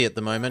am busy at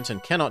the moment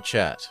and cannot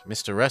chat.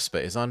 Mr.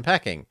 Respa is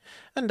unpacking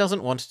and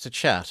doesn't want to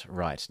chat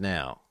right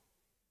now.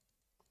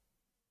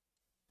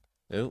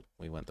 Oh,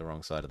 we went the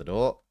wrong side of the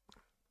door.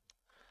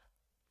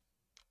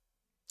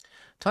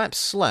 Type /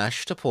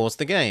 to pause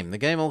the game. The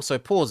game also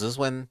pauses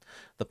when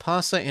the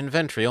parser,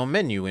 inventory, or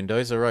menu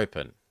windows are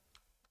open.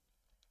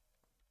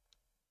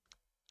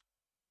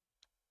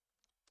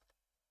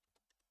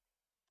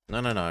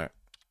 No.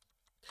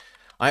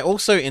 I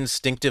also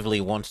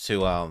instinctively want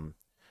to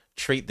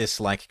treat this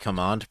like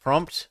command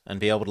prompt and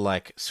be able to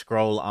like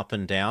scroll up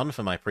and down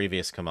for my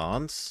previous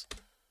commands.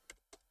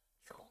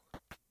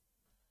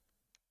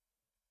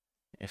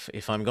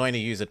 If I'm going to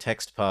use a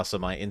text parser,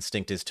 my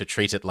instinct is to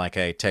treat it like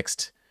a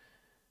text,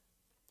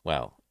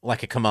 well,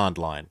 like a command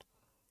line.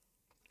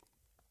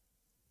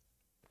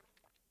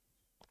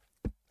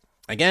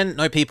 Again,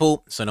 no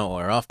people, so not what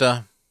we're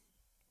after.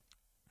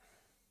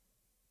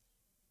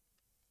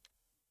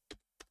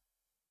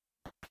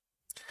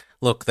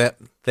 Look,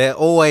 they're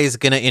always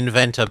going to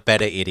invent a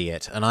better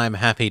idiot, and I'm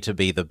happy to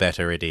be the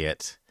better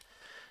idiot.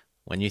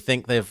 When you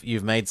think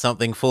you've made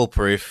something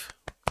foolproof,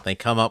 they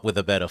come up with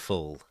a better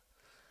fool.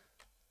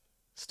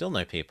 Still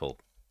no people.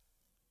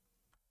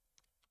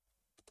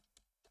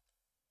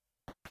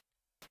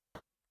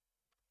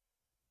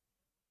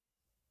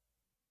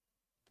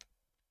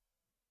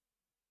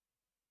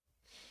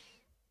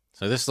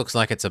 So this looks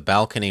like it's a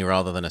balcony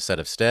rather than a set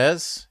of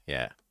stairs.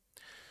 Yeah.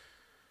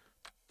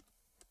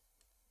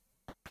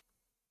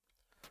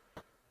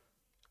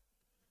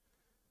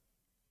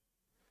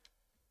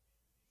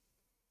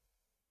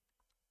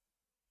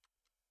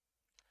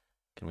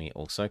 Can we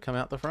also come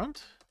out the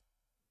front?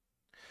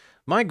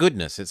 My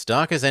goodness, it's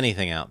dark as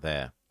anything out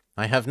there.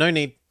 I have no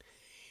need...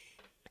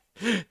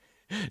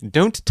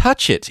 Don't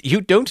touch it. You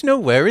don't know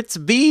where it's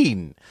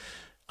been.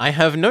 I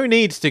have no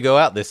need to go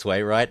out this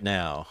way right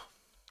now.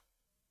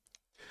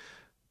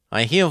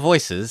 I hear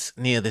voices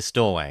near this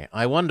doorway.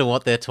 I wonder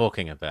what they're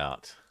talking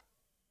about.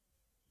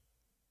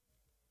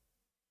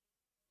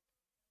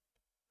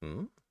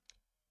 Hmm?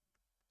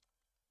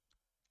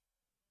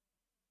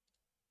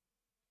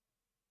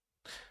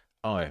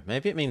 Oh,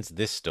 maybe it means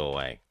this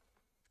doorway.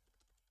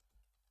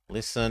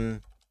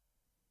 Listen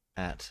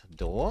at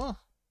door?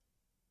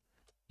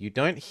 You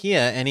don't hear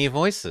any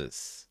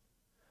voices.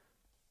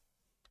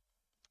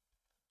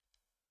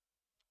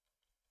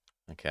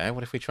 Okay,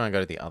 what if we try and go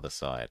to the other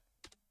side?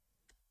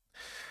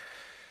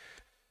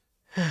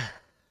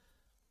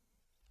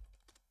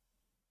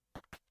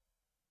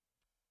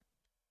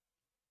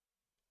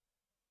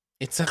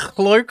 It's a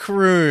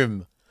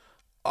cloakroom!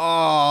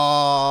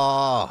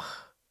 Oh!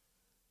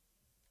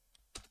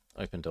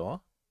 Open door?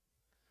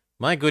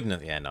 My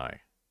goodness, yeah, no.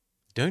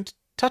 Don't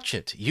touch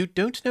it. You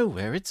don't know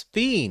where it's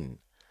been.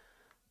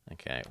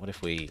 Okay, what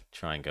if we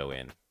try and go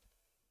in?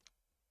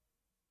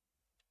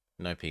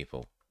 No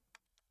people.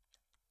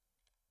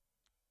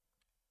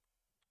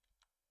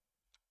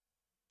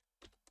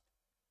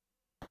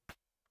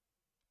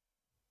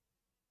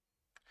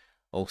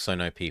 Also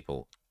no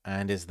people.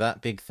 And is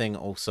that big thing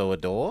also a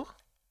door?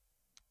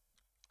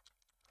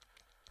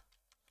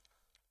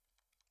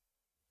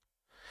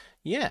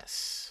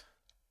 Yes.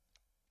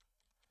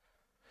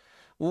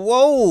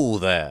 Whoa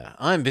there!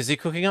 I'm busy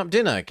cooking up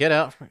dinner. Get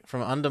out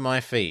from under my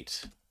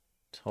feet.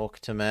 Talk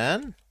to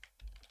man.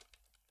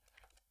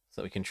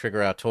 So that we can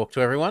trigger our talk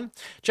to everyone.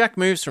 Jack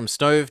moves from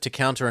stove to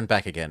counter and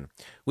back again,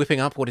 whipping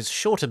up what is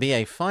sure to be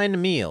a fine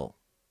meal.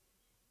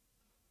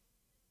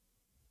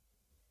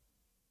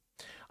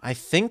 I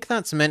think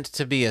that's meant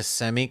to be a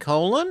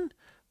semicolon,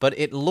 but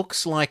it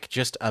looks like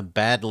just a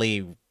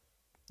badly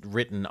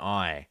written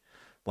I.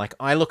 Like,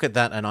 I look at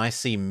that and I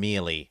see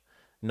mealy,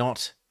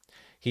 not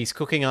he's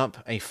cooking up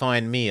a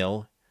fine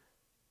meal,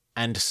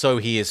 and so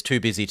he is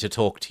too busy to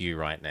talk to you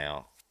right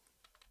now.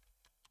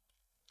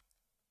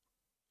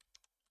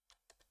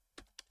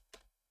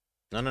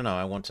 No,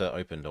 I want to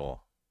open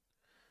door.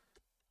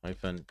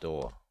 Open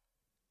door.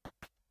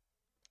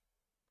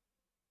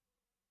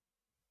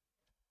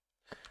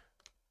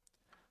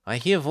 I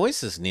hear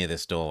voices near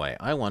this doorway.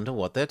 I wonder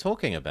what they're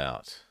talking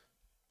about.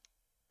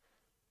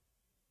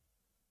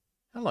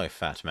 Hello,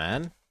 fat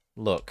man.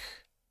 Look.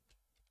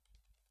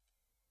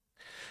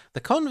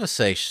 The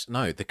conversation...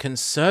 No, the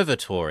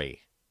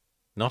conservatory.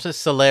 Not a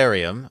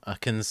solarium, a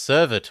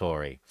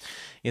conservatory.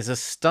 Is a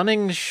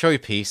stunning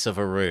showpiece of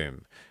a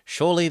room.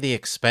 Surely the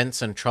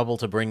expense and trouble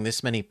to bring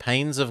this many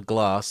panes of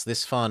glass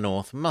this far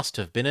north must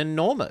have been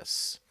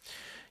enormous.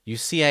 You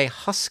see a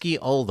husky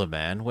older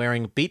man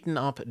wearing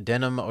beaten-up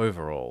denim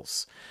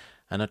overalls,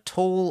 and a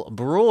tall,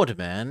 broad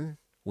man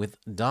with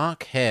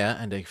dark hair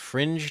and a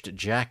fringed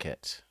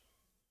jacket.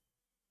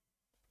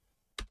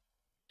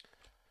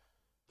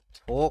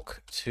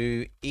 Talk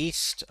to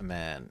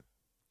Eastman.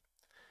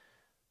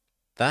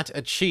 That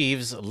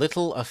achieves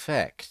little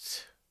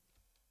effect.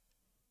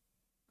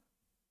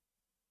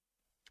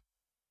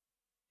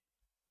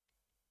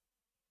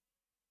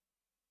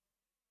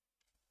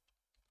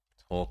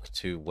 Talk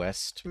to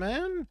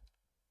Westman?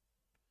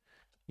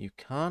 You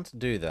can't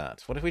do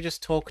that. What if we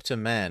just talk to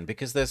man?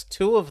 Because there's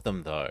two of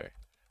them, though.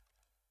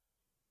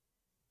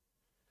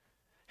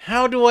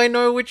 How do I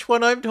know which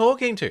one I'm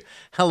talking to?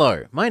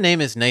 Hello, my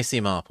name is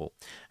Nacy Marple,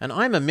 and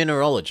I'm a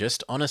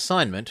mineralogist on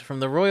assignment from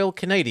the Royal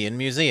Canadian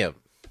Museum.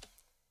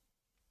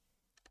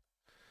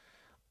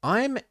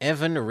 I'm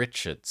Evan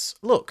Richards.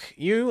 Look,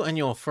 you and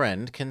your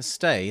friend can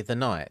stay the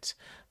night,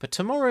 but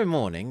tomorrow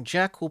morning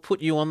Jack will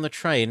put you on the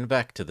train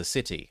back to the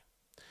city.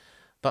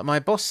 But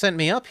my boss sent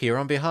me up here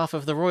on behalf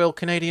of the Royal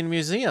Canadian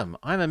Museum.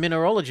 I'm a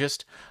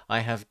mineralogist. I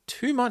have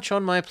too much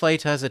on my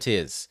plate as it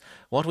is.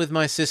 What with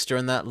my sister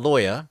and that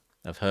lawyer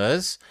of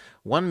hers,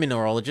 one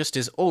mineralogist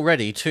is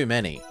already too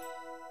many.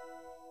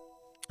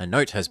 A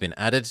note has been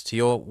added to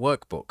your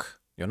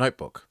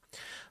notebook.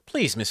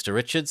 Please, Mr.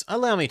 Richards,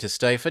 allow me to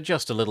stay for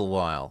just a little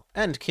while.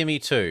 And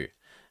Kimmy too.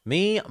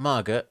 Me,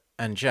 Margaret,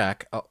 and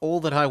Jack are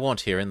all that I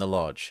want here in the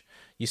lodge.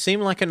 You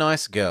seem like a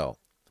nice girl.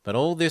 But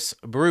all this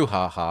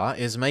brouhaha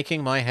is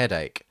making my head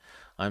ache.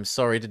 I'm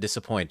sorry to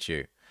disappoint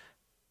you.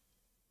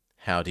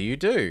 How do you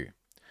do?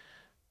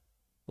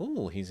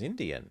 Ooh, he's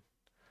Indian.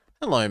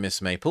 Hello,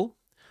 Miss Maple.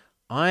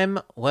 I'm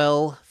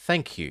well,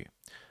 thank you.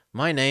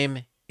 My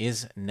name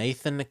is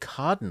Nathan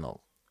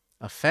Cardinal,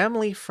 a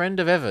family friend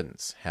of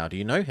Evan's. How do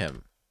you know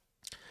him?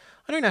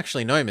 I don't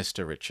actually know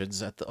Mr.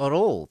 Richards at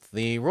all.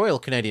 The Royal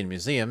Canadian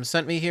Museum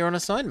sent me here on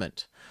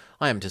assignment.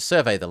 I am to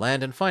survey the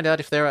land and find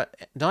out if there are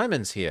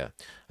diamonds here.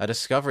 A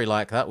discovery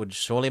like that would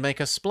surely make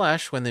a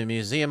splash when the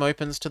museum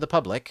opens to the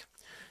public.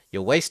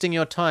 You're wasting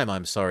your time,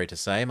 I'm sorry to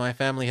say. My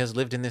family has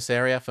lived in this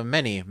area for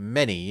many,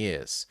 many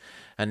years,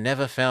 and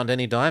never found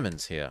any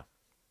diamonds here.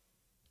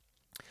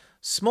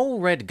 Small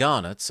red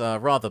garnets are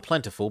rather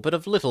plentiful, but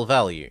of little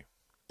value.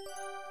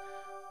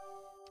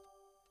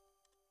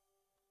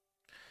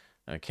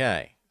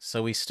 Okay,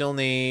 so we still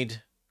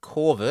need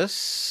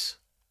Corvus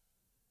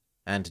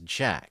and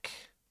Jack.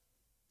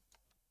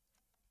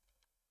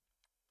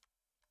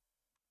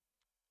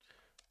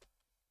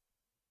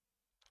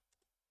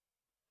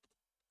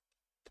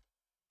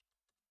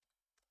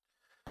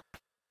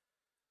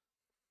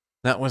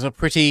 That was a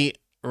pretty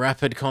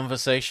rapid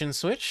conversation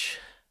switch.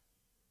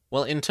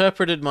 Well,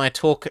 interpreted my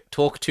talk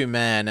to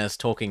man as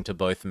talking to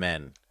both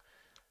men.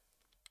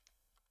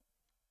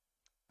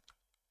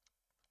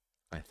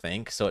 I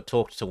think. So it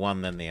talked to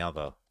one, then the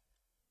other.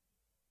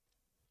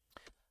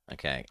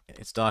 Okay,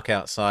 it's dark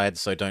outside,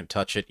 so don't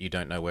touch it. You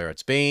don't know where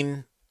it's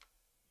been.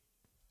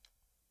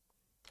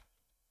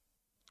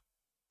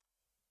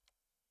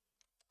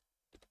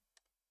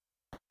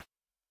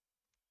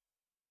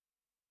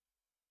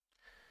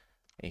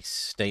 A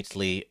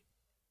stately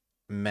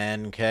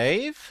man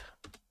cave.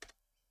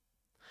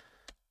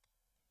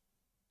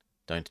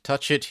 Don't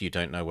touch it. You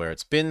don't know where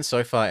it's been.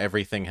 So far,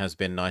 everything has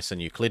been nice and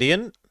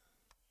Euclidean.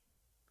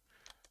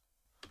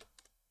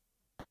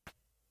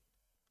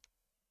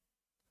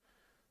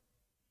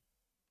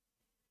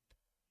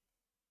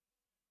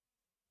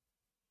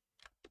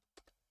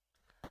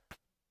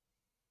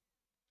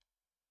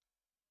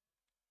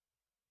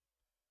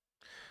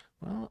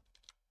 Well,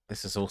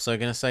 this is also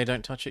going to say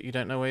don't touch it. You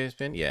don't know where it's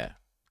been. Yeah.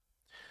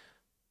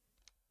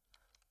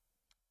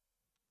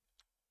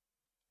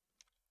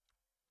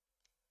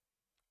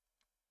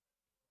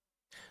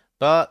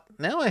 But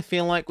now I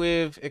feel like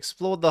we've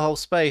explored the whole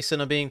space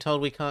and are being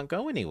told we can't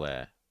go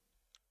anywhere.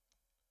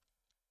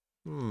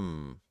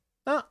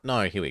 Ah,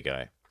 no, here we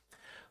go.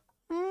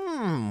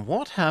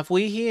 What have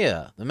we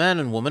here? The man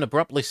and woman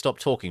abruptly stopped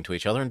talking to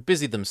each other and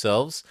busied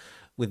themselves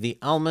with the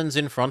almonds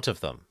in front of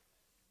them.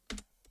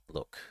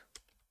 Look.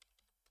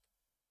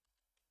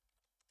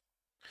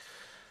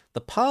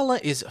 The parlour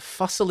is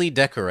fussily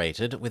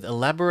decorated with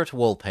elaborate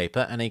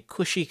wallpaper and a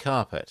cushy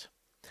carpet.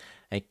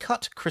 A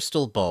cut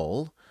crystal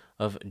bowl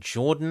of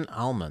Jordan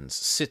almonds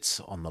sits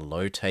on the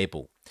low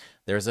table.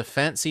 There is a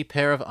fancy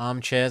pair of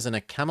armchairs and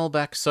a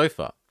camelback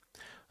sofa.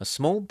 A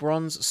small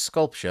bronze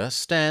sculpture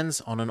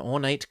stands on an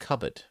ornate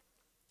cupboard.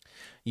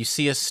 You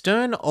see a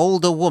stern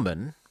older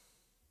woman.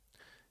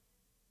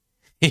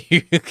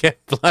 You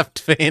get blapped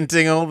for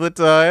hinting all the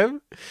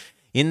time.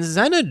 In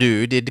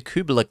Xanadu did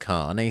Kubla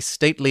Khan a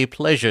stately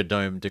pleasure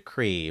dome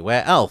decree,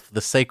 where Alf,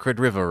 the sacred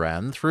river,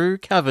 ran through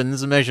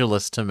caverns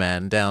measureless to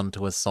man down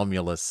to a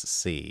somnolous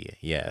sea.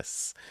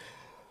 Yes.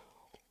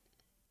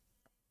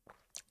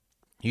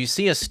 You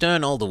see a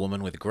stern older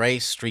woman with grey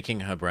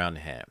streaking her brown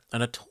hair,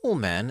 and a tall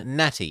man,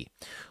 natty,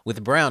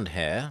 with brown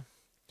hair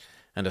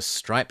and a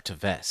striped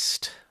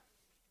vest.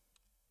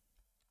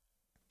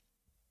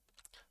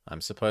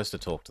 I'm supposed to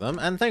talk to them,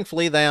 and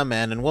thankfully they are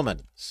man and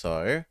woman,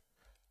 so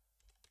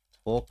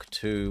talk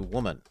to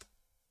woman.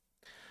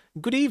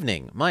 Good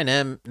evening. My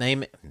name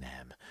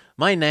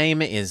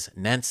is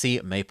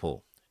Nancy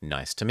Maple.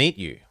 Nice to meet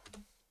you.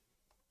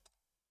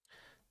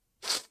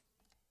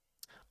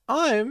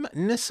 I'm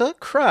Nissa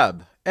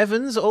Crab,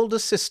 Evan's older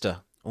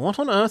sister. What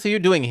on earth are you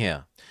doing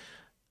here?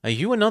 Are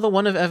you another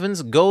one of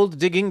Evan's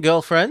gold-digging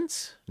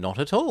girlfriends? Not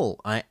at all.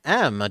 I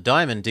am a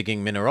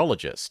diamond-digging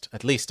mineralogist.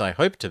 At least I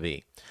hope to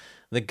be.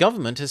 The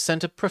government has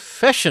sent a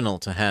professional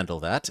to handle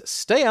that.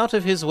 Stay out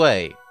of his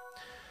way.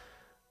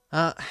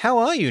 How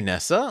are you,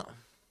 Nessa?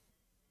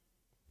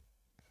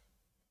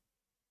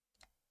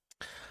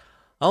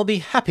 I'll be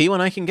happy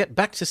when I can get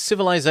back to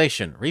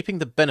civilization, reaping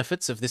the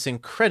benefits of this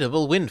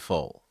incredible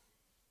windfall.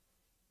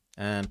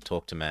 And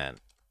talk to man.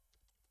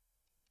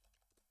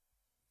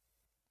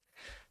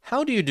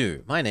 How do you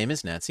do? My name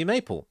is Nancy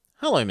Maple.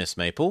 Hello, Miss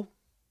Maple.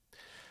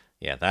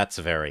 Yeah, that's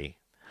very...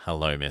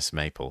 Hello, Miss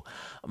Maple.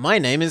 My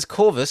name is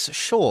Corvus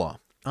Shaw.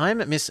 I'm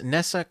Miss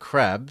Nessa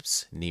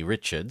Crab's, nee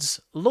Richards,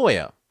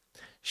 lawyer.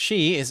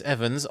 She is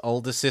Evan's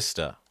older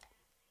sister.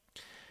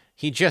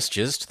 He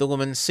gestures to the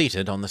woman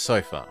seated on the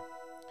sofa.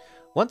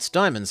 Once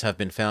diamonds have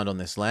been found on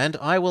this land,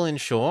 I will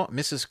ensure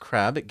Mrs.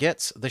 Crab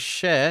gets the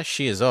share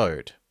she is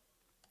owed.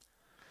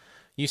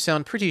 You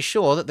sound pretty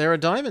sure that there are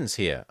diamonds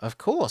here. Of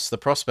course, the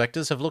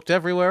prospectors have looked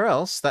everywhere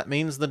else. That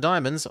means the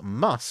diamonds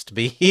must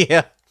be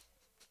here.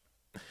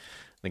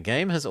 The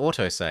game has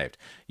autosaved.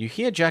 You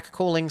hear Jack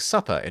calling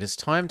supper. It is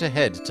time to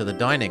head to the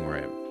dining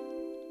room.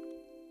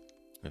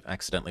 We've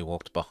accidentally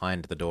walked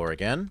behind the door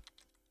again.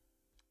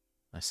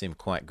 I seem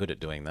quite good at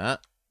doing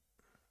that.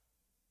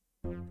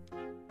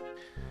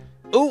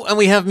 Oh, and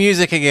we have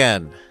music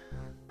again.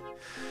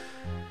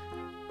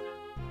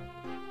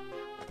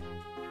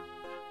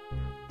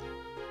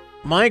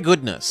 My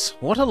goodness,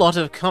 what a lot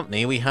of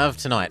company we have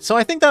tonight. So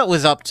I think that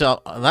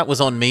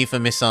was on me for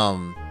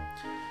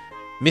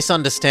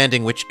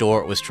misunderstanding which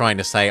door it was trying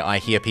to say I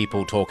hear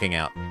people talking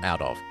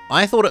out of.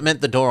 I thought it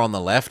meant the door on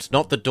the left,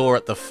 not the door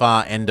at the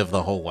far end of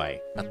the hallway,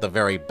 at the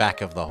very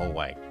back of the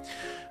hallway.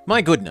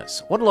 My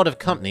goodness, what a lot of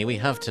company we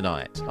have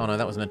tonight. Oh no,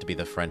 that was meant to be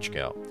the French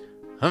girl.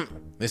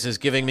 This is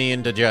giving me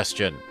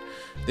indigestion.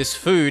 This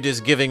food is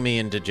giving me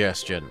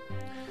indigestion.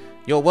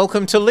 You're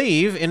welcome to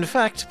leave. In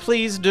fact,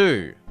 please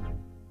do.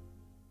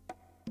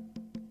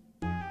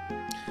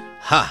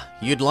 Ha!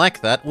 You'd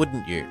like that,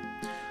 wouldn't you?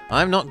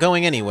 I'm not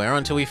going anywhere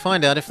until we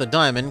find out if the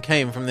diamond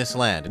came from this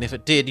land, and if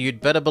it did,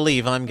 you'd better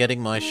believe I'm getting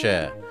my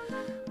share.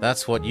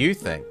 That's what you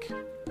think.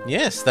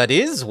 Yes, that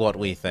is what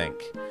we think.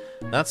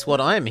 That's what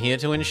I'm here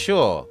to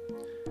ensure.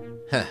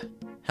 Heh,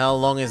 how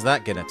long is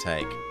that gonna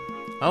take?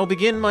 I'll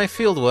begin my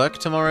fieldwork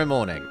tomorrow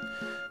morning.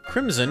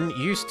 Crimson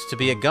used to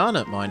be a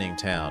garnet mining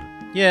town.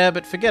 Yeah,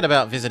 but forget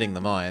about visiting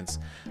the mines.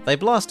 They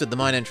blasted the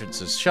mine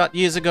entrances shut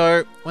years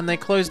ago when they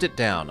closed it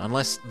down,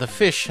 unless the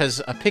fish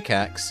has a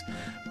pickaxe,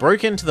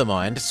 broke into the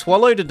mine,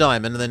 swallowed a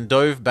diamond, and then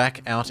dove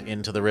back out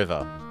into the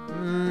river.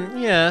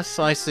 Yes,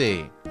 I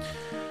see.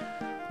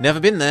 Never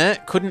been there,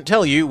 couldn't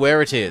tell you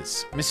where it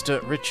is.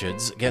 Mr.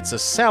 Richards gets a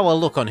sour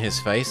look on his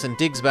face and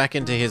digs back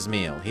into his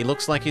meal. He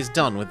looks like he's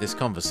done with this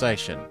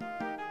conversation.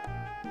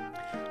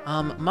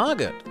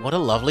 Margaret, what a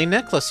lovely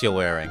necklace you're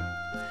wearing.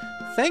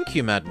 Thank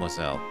you,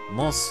 mademoiselle.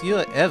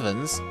 Monsieur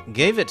Evans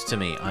gave it to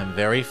me. I'm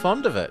very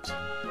fond of it.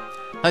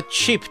 A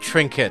cheap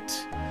trinket.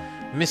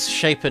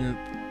 Misshapen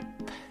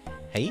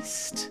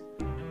paste?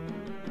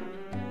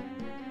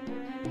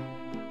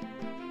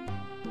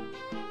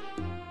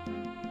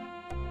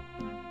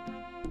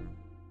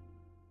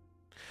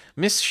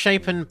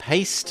 Misshapen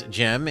paste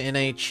gem in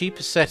a cheap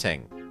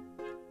setting.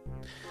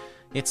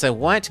 It's a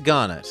white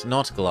garnet,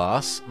 not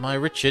glass. My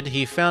Richard,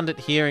 he found it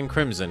here in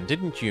Crimson,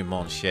 didn't you,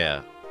 mon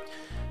cher?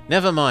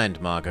 Never mind,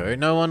 Margot.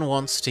 No one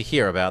wants to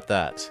hear about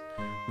that.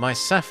 My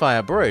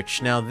sapphire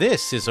brooch, now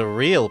this is a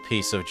real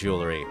piece of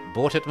jewellery.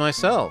 Bought it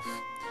myself.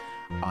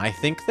 I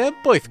think they're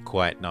both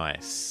quite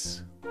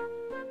nice.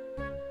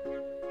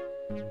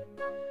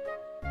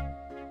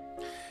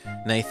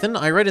 Nathan,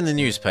 I read in the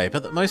newspaper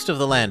that most of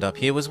the land up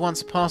here was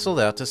once parcelled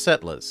out to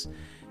settlers.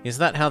 Is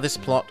that how this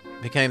plot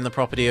became the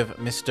property of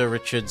Mr.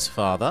 Richard's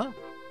father?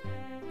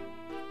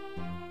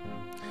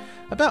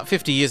 About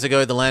 50 years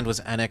ago, the land was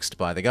annexed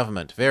by the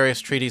government. Various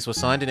treaties were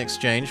signed in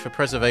exchange for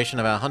preservation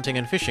of our hunting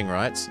and fishing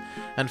rights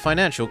and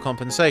financial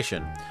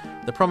compensation.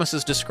 The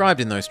promises described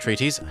in those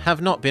treaties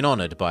have not been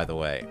honoured, by the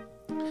way.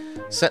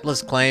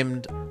 Settlers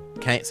came,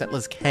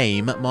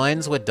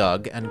 mines were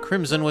dug, and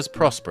Crimson was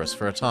prosperous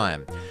for a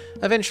time.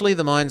 Eventually,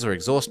 the mines were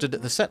exhausted,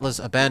 the settlers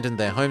abandoned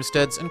their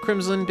homesteads, and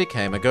Crimson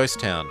became a ghost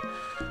town.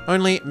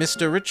 Only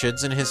Mr.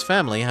 Richards and his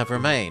family have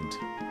remained.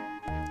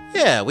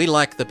 Yeah, we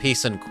like the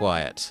peace and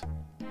quiet.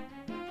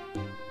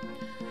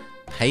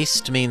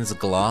 Paste means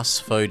glass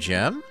faux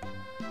gem?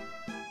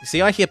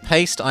 See, I hear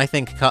paste, I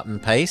think cut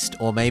and paste,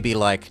 or maybe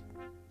like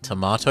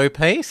tomato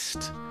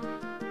paste?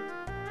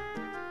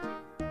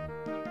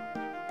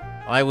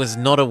 I was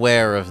not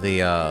aware of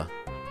the,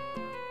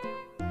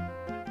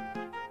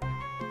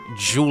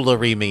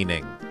 jewellery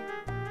meaning.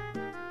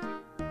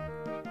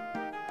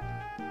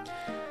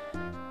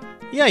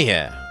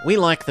 Yeah, we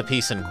like the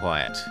peace and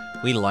quiet.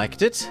 We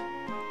liked it.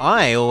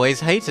 I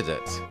always hated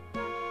it.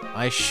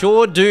 I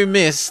sure do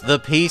miss the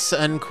peace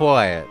and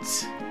quiet.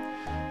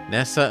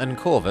 Nessa and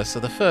Corvus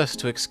are the first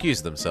to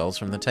excuse themselves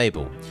from the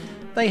table.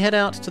 They head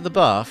out to the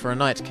bar for a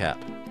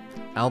nightcap.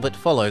 Albert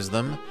follows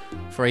them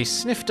for a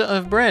snifter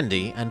of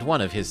brandy and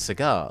one of his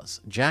cigars.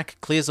 Jack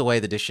clears away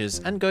the dishes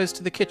and goes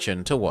to the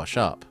kitchen to wash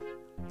up.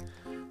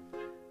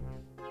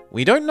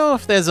 We don't know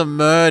if there's a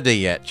murder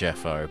yet,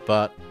 Jeffo,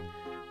 but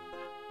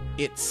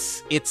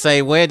it's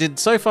a where did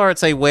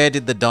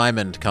the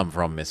diamond come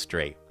from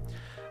mystery.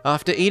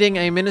 After eating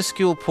a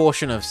minuscule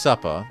portion of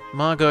supper,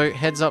 Margot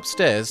heads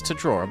upstairs to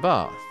draw a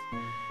bath.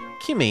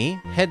 Kimmy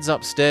heads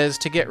upstairs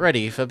to get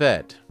ready for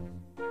bed.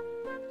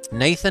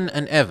 Nathan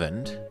and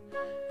Evan,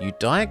 you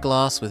dye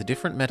glass with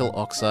different metal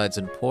oxides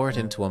and pour it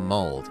into a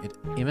mold. It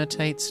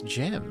imitates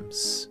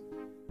gems.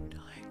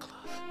 Dye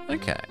glass.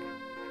 Okay.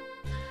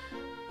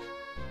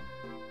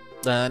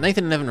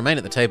 Nathan and Evan remain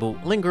at the table,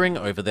 lingering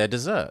over their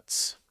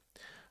desserts.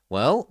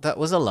 Well, that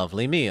was a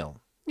lovely meal.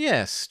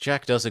 Yes,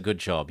 Jack does a good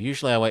job.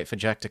 Usually I wait for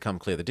Jack to come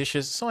clear the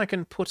dishes so I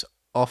can put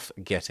off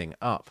getting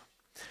up.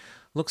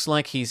 Looks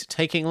like he's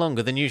taking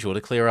longer than usual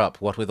to clear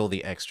up, what with all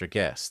the extra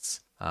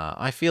guests.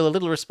 I feel a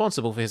little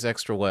responsible for his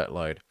extra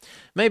workload.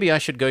 Maybe I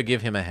should go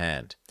give him a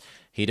hand.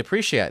 He'd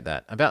appreciate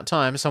that. About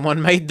time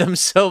someone made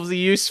themselves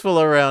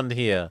useful around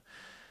here.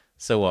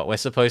 So what, we're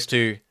supposed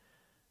to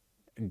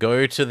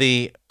go to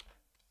the...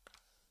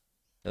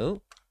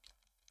 Oh,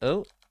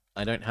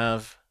 I don't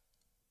have...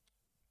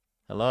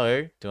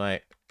 Hello? Do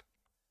I...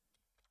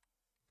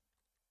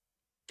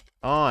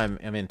 Oh, I'm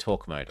in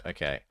talk mode.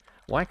 Okay.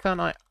 Why can't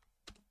I...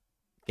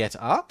 Get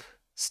up?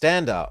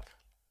 Stand up.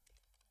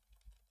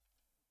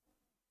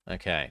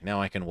 Okay,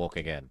 now I can walk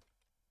again.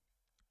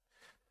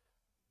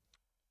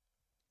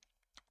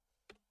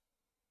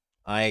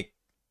 I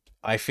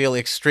feel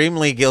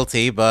extremely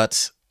guilty,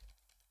 but...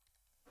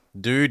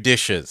 Do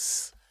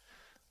dishes.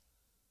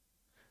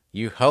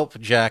 You help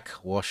Jack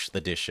wash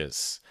the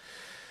dishes.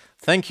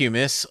 Thank you,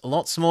 miss.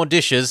 Lots more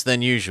dishes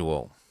than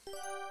usual.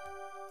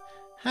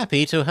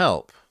 Happy to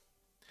help.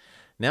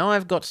 Now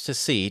I've got to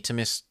see to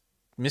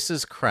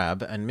Mrs.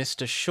 Crabbe and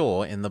Mr.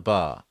 Shaw in the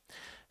bar.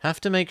 Have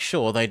to make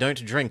sure they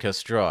don't drink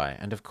us dry.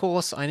 And of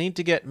course, I need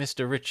to get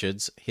Mr.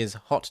 Richards his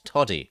hot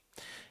toddy.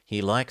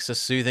 He likes a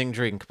soothing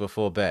drink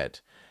before bed.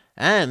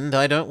 And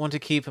I don't want to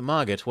keep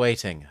Margaret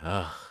waiting.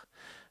 Ugh.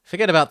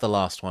 Forget about the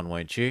last one,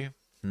 won't you?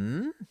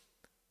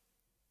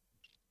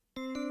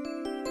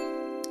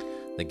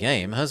 The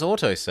game has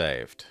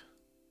autosaved.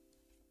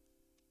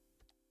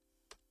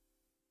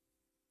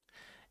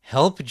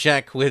 Help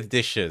Jack with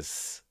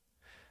dishes.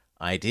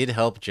 I did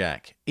help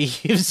Jack.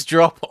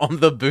 Eavesdrop on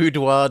the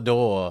boudoir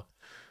door.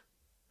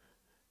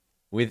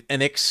 With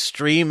an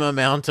extreme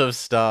amount of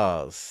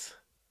stars.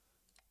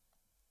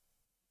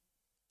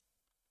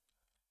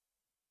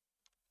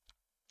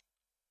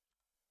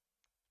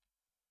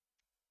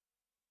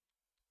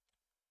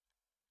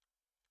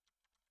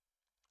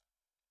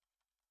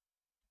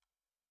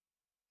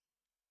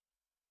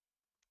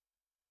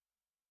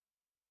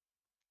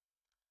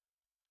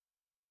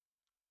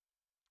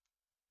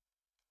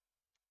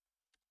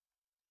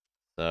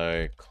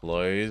 So,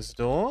 close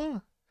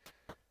door.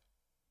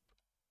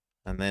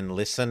 And then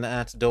listen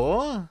at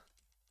door.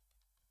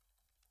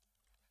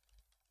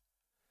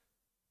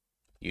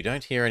 You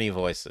don't hear any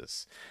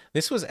voices.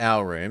 This was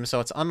our room,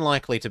 so it's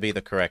unlikely to be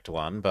the correct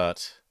one,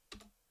 but...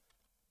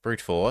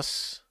 Brute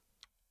force.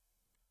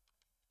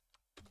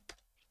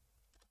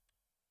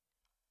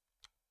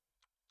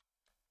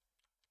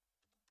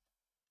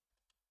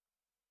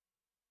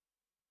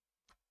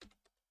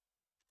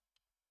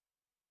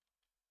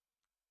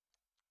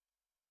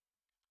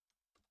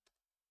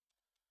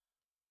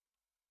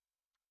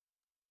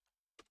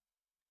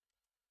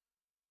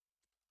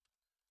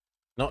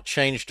 Not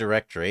change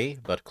directory,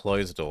 but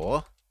close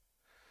door.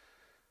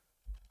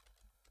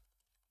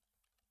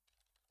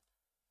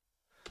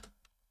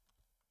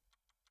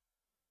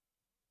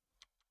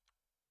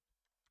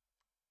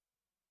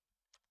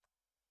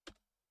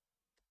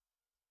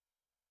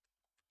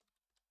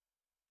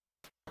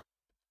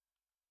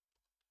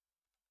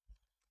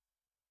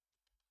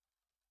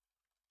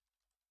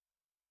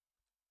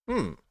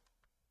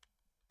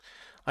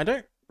 I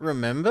don't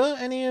remember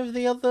any of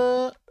the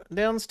other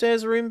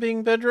downstairs room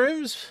being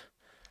bedrooms.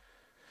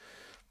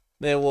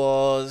 There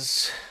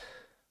was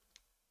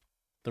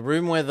the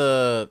room where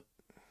the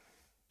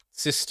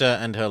sister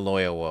and her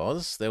lawyer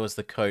was. There was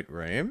the coat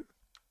room.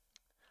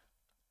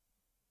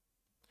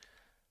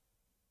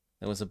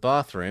 There was a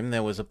bathroom.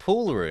 There was a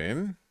pool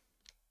room.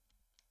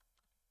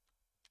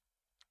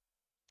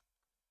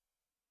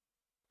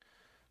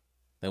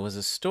 There was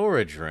a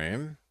storage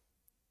room.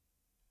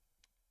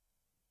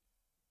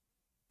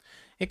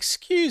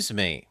 Excuse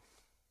me.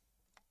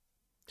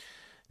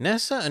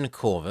 Nessa and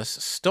Corvus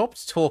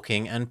stopped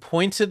talking and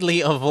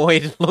pointedly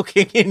avoid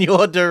looking in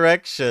your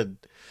direction.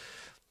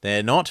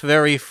 They're not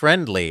very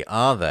friendly,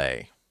 are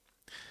they?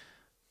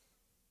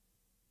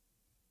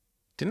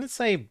 Didn't it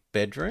say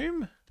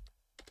bedroom?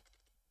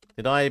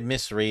 Did I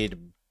misread?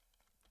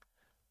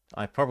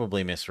 I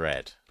probably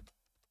misread.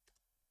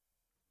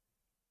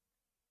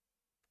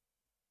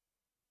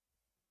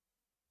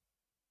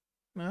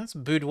 No, that's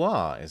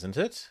boudoir, isn't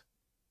it?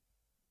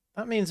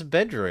 That means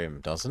bedroom,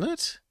 doesn't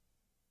it?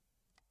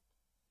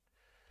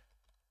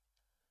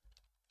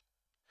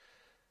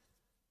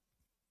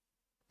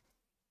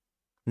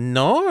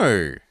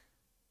 No!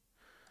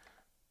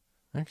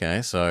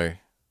 Okay, so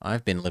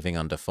I've been living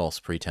under false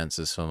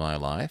pretenses for my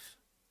life.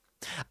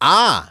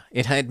 Ah!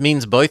 It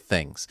means both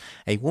things.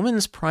 A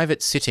woman's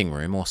private sitting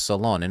room or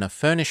salon in a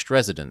furnished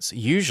residence,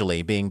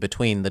 usually being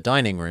between the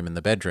dining room and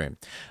the bedroom,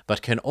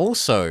 but can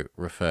also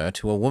refer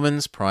to a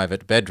woman's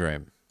private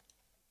bedroom.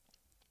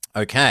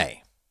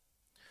 Okay.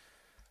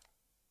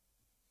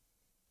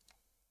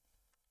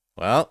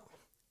 Well,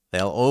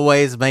 they'll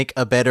always make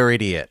a better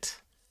idiot.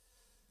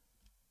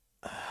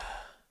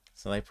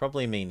 So they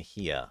probably mean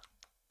here.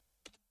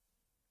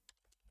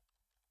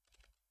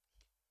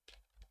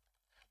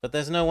 But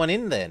there's no one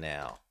in there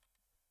now.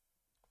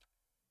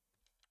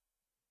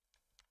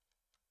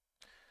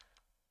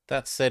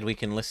 That said, we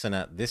can listen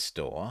at this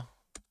door.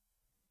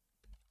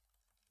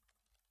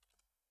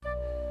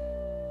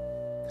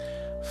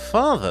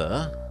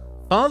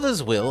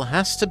 Father's will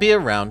has to be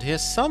around here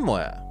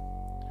somewhere.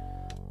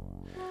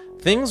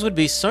 Things would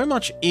be so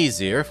much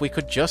easier if we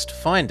could just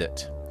find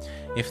it.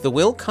 If the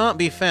will can't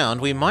be found,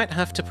 we might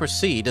have to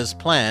proceed as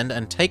planned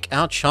and take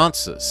our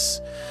chances.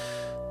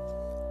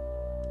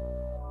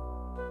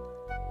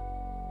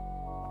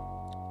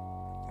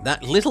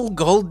 That little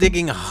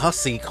gold-digging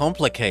hussy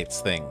complicates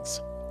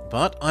things.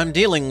 But I'm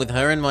dealing with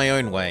her in my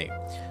own way.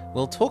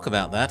 We'll talk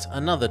about that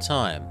another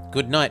time.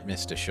 Good night,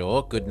 Mr.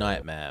 Shaw. Good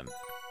night, ma'am.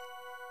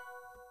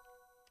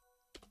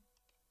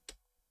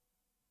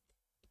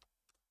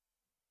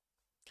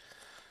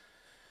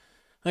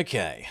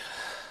 Okay.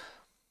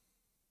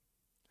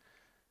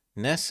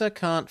 Nessa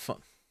can't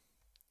find...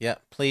 Yeah,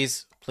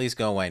 please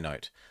go away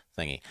note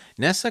thingy.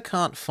 Nessa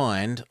can't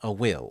find a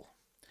will.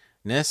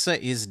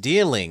 Nessa is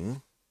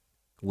dealing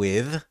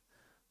with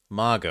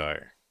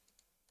Margot.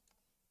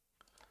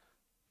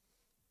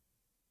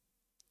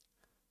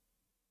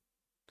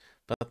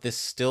 But this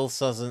still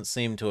doesn't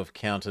seem to have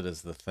counted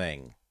as the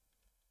thing.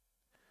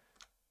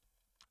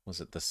 Was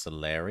it the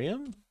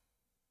solarium?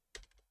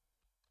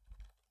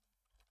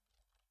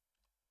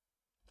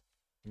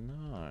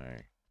 No.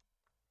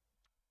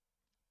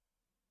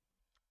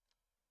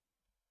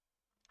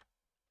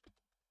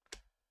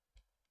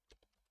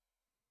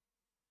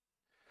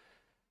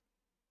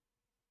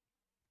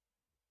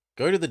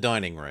 Go to the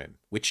dining room,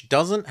 which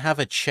doesn't have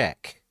a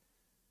check.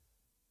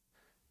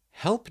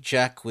 Help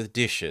Jack with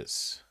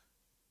dishes.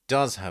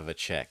 Does have a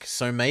check.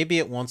 So maybe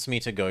it wants me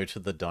to go to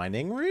the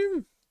dining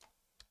room?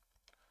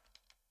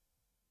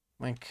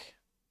 Like,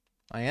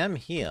 I am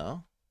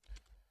here.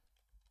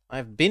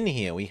 I've been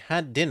here. We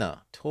had dinner.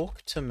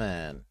 Talk to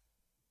man.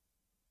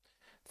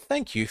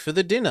 Thank you for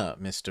the dinner,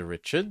 Mr.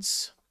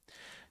 Richards.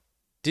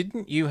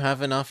 Didn't you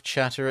have enough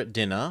chatter at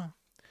dinner?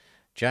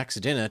 Jack's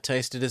dinner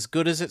tasted as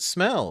good as it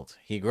smelled.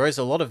 He grows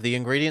a lot of the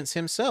ingredients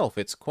himself.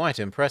 It's quite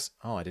impressive.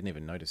 Oh, I didn't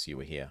even notice you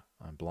were here.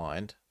 I'm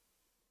blind.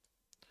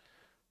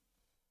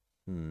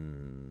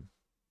 Can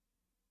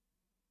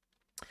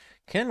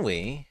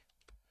we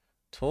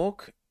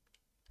talk...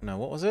 No,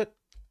 what was it?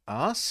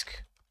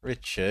 Ask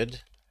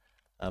Richard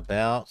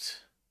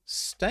about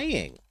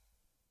staying.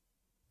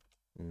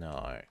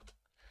 No.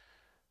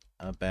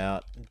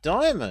 About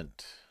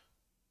Diamond.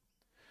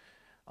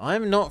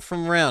 I'm not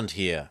from round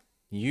here.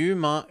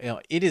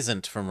 It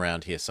isn't from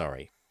round here,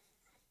 sorry.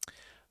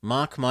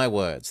 Mark my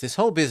words. This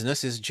whole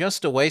business is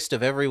just a waste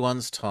of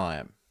everyone's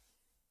time.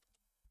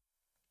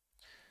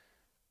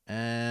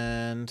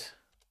 And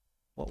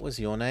what was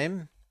your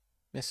name,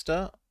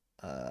 mister?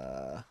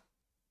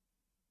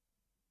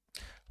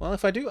 Well,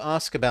 if I do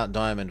ask about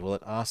Diamond, will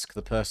it ask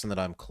the person that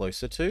I'm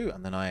closer to,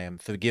 and then I am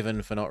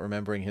forgiven for not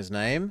remembering his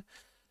name?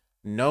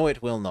 No,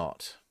 it will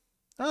not.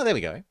 Oh, there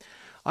we go.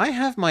 I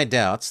have my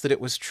doubts that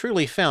it was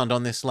truly found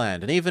on this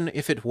land, and even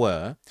if it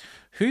were,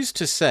 who's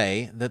to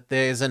say that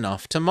there's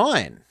enough to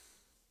mine?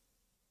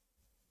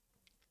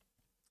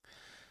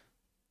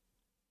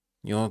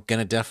 You're going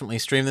to definitely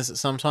stream this at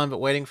some time,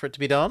 but waiting for it to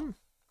be done?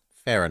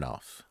 Fair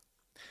enough.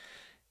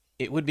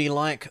 It would be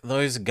like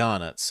those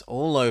garnets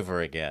all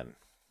over again.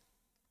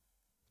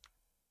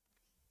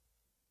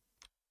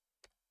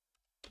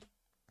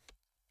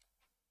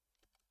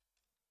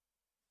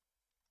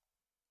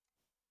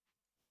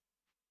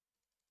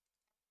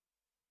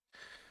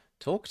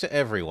 Talk to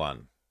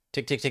everyone.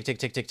 Tick, tick, tick, tick,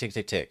 tick, tick, tick,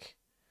 tick, tick.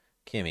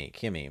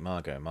 Kimmy,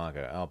 Margot,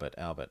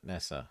 Albert,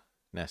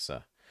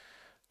 Nessa.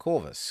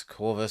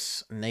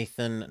 Corvus,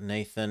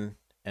 Nathan,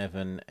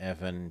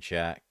 Evan,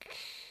 Jack.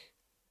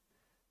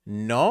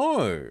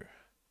 No!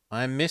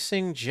 I'm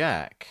missing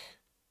Jack.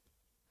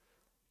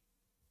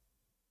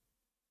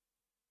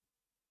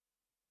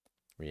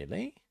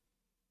 Really?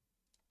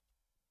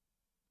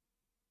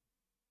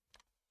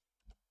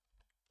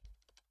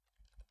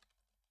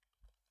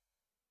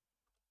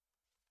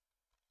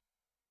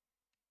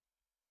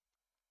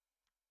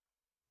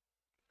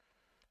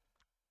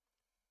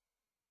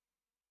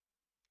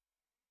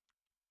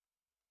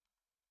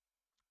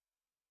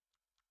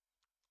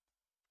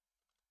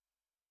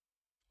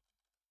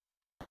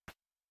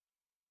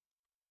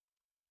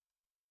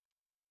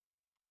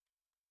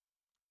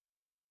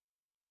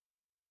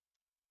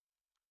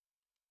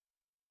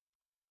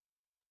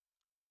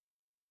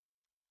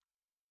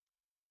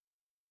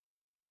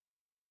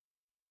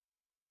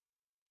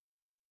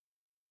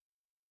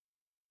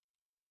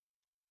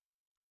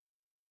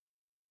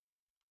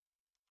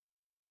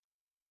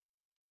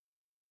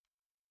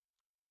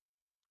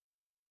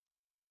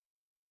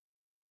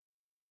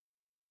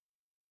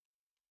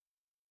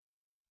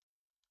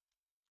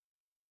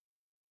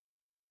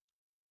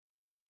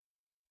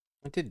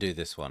 I did do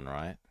this one,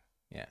 right?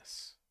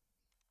 Yes.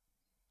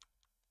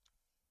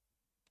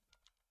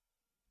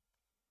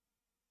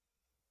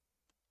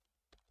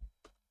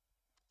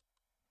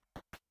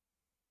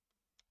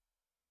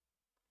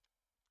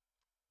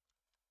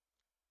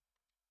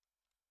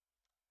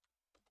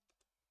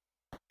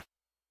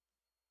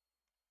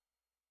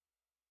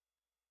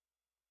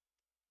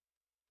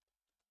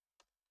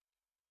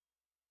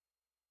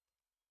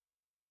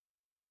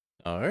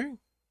 Oh?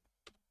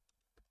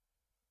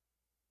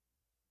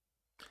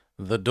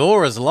 The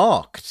door is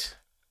locked.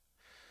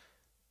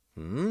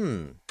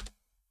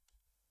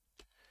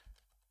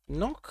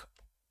 Knock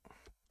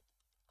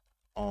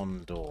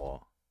on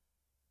door.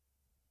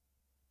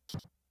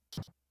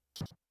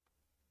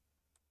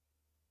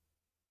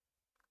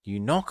 You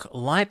knock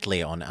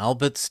lightly on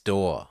Albert's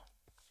door.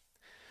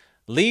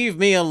 Leave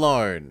me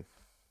alone.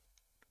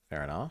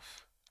 Fair enough.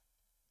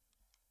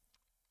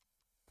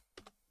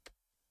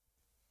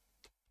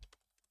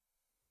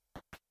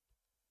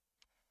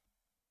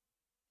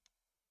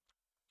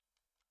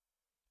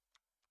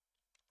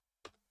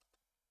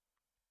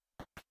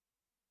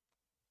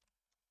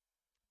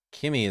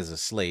 Kimmy is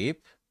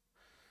asleep.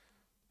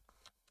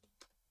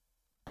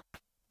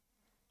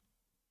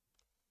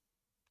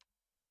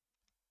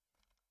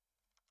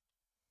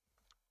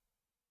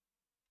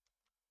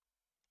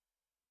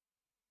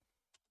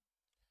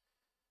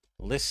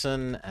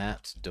 Listen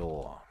at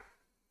door.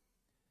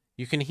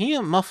 You can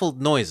hear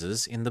muffled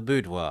noises in the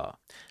boudoir.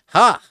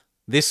 Ha!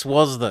 This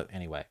was the...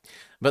 Anyway.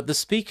 But the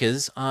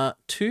speakers are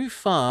too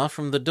far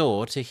from the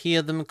door to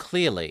hear them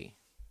clearly.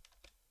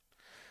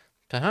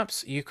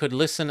 Perhaps you could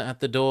listen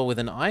at the door with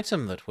an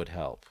item that would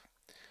help.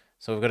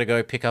 So we've got to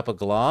go pick up a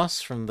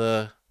glass from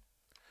the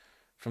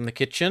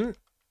kitchen,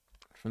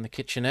 from the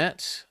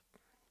kitchenette.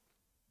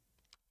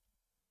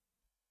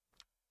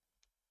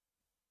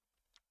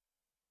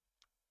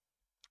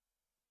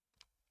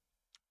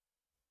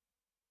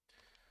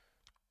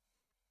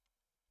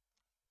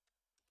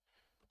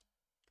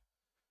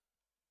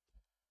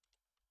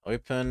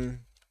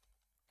 Open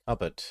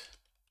cupboard.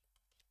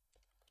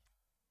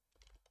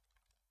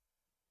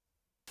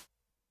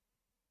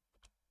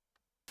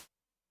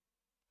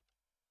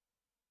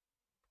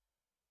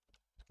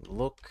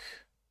 Look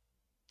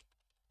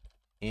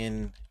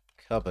in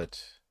cupboard.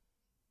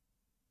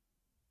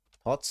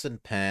 Pots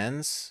and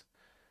pans.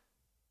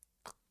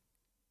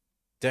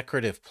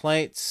 Decorative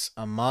plates,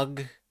 a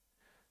mug,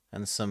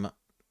 and some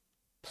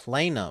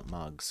plainer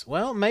mugs.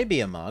 Well,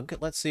 maybe a mug.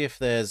 Let's see if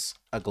there's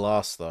a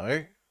glass,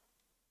 though.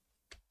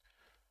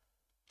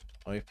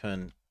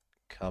 Open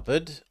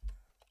cupboard.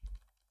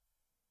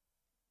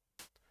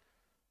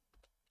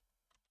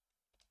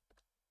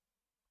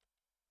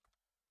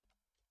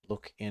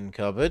 Look in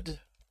cupboard.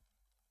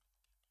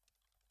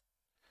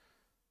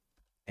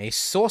 A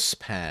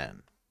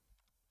saucepan.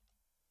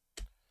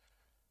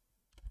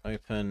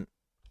 Open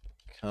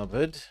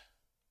cupboard.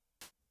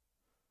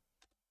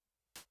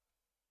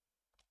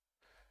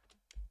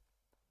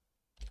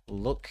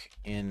 Look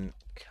in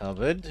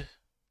cupboard.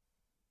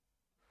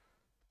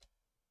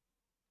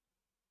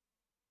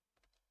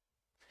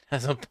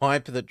 Has a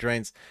pipe that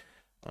drains.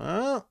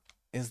 Well,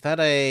 is that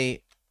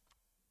a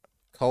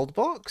cold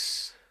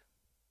box?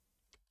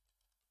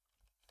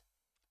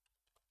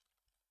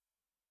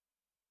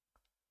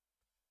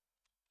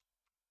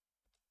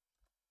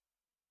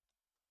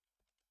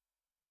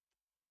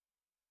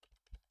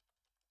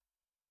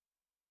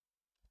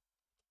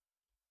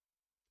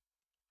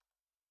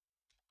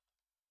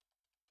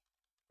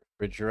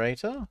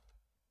 Refrigerator?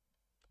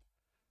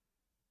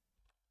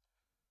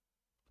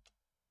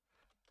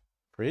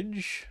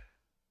 Fridge?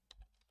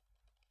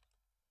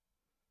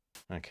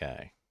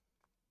 Okay.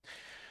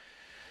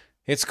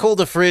 It's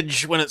called a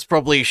fridge when it's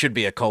probably should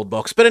be a cold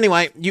box. But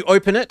anyway, you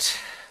open it.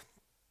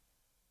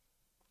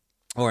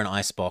 Or an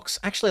ice box.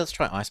 Actually, let's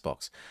try ice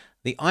box.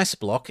 The ice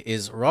block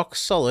is rock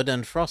solid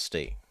and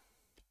frosty.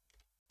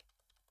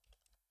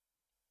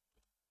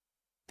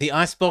 The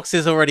ice box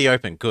is already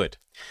open. Good.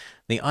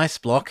 The ice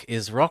block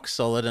is rock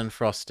solid and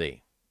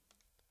frosty.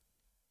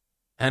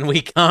 And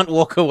we can't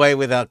walk away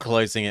without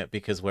closing it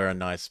because we're a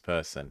nice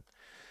person.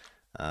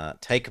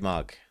 Take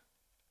mug.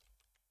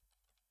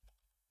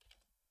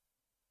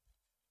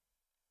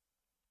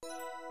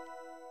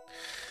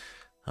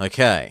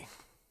 Okay.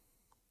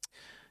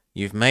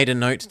 You've made a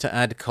note to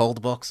add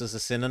cold box as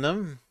a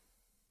synonym.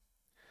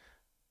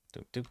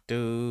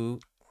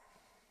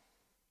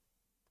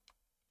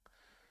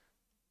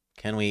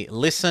 Can we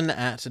listen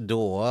at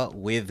door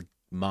with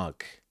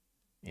mug?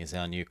 Is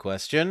our new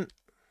question.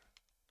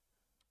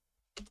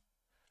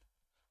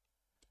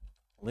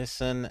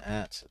 Listen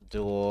at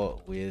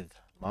door with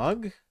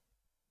mug.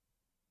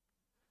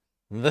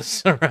 The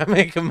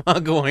ceramic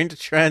mug won't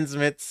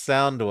transmit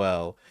sound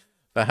well.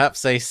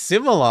 Perhaps a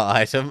similar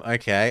item.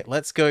 Okay,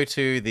 let's go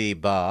to the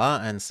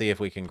bar and see if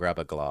we can grab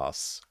a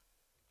glass.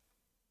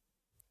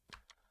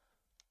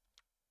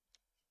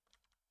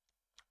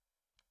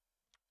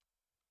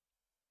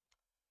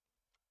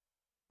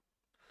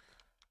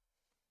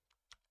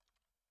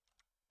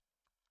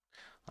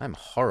 I'm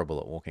horrible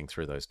at walking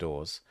through those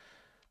doors.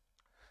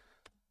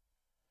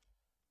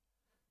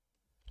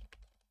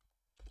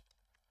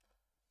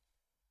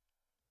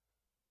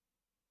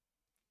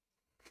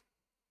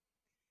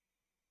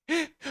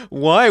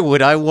 Why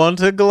would I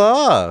want a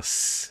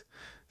glass?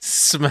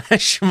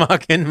 Smash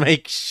mug and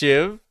make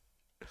shiv.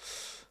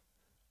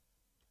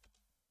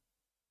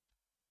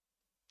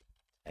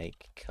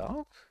 Take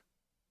cup?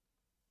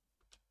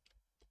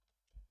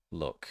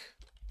 Look.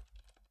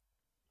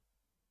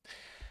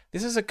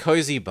 This is a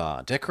cozy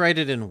bar,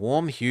 decorated in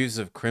warm hues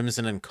of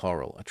crimson and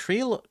coral. A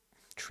trio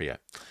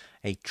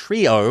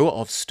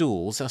of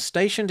stools are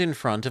stationed in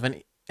front of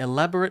an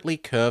elaborately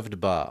curved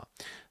bar.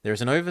 There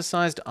is an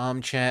oversized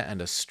armchair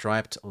and a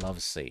striped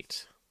love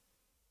seat.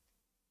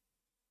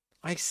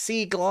 I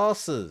see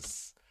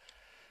glasses.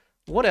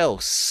 What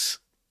else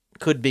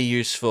could be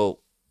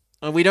useful?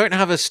 We don't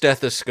have a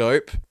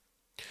stethoscope.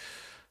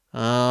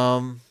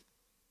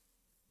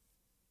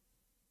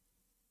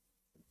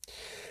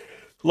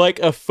 Like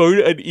a phone,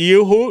 an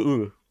ear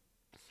horn.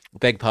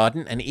 Beg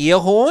pardon, an ear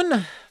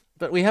horn?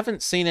 But we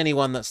haven't seen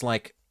anyone that's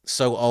like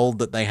so old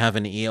that they have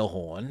an ear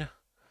horn.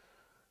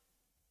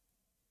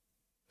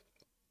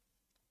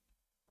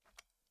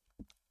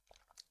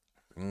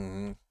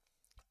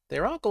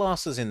 There are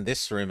glasses in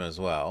this room as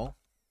well.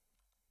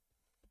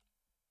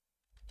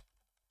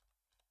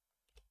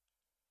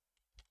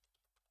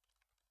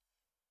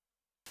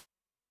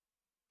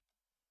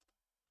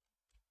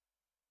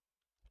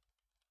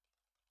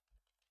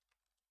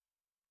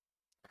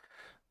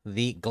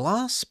 The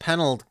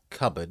glass-paneled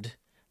cupboard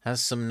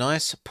has some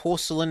nice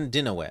porcelain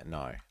dinnerware.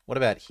 No. What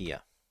about here?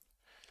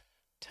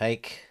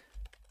 Take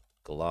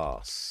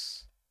glass.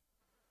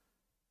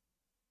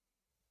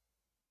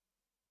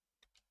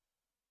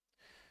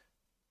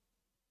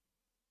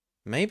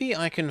 Maybe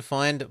I can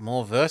find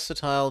more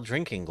versatile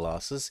drinking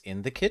glasses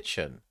in the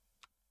kitchen.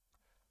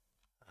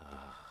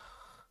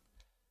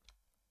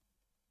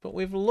 But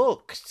we've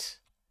looked.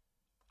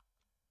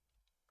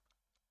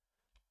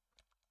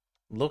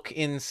 Look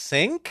in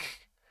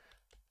sink?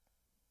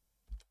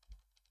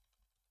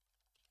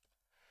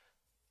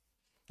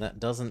 That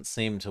doesn't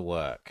seem to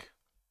work.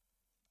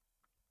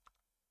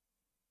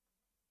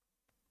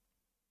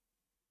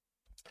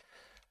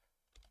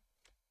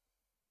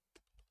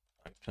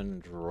 Open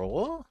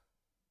drawer?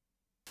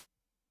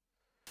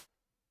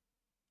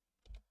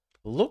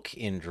 Look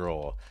in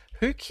drawer.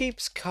 Who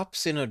keeps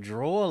cups in a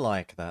drawer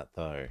like that,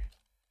 though?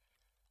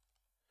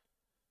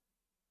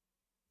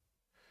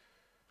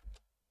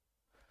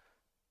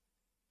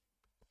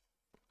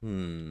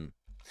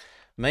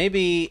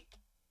 Maybe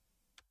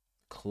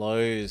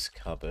close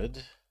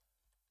cupboard.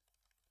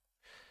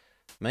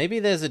 Maybe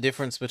there's a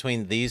difference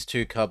between these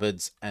two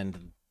cupboards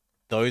and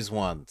those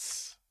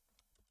ones.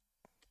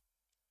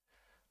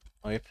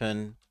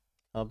 Open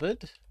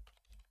cupboard.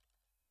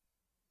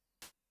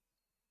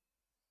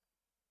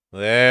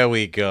 There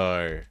we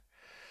go.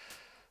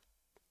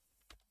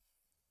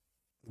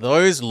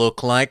 Those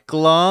look like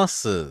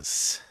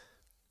glasses.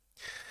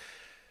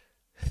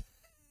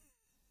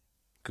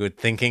 Good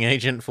thinking,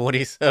 Agent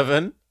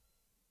 47.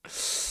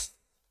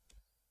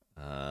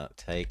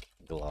 Take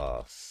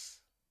glass.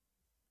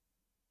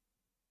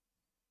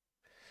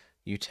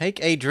 You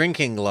take a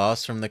drinking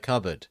glass from the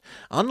cupboard.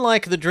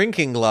 Unlike the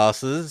drinking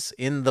glasses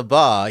in the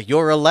bar,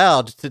 you're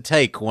allowed to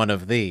take one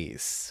of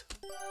these.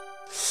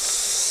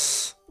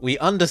 We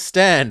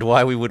understand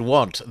why we would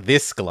want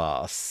this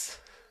glass.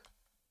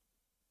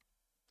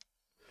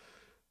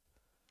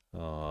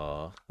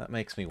 Oh, that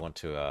makes me want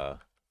to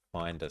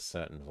find a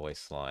certain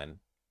voice line.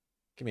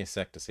 Give me a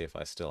sec to see if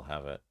I still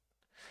have it.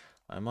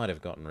 I might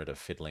have gotten rid of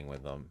fiddling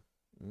with them.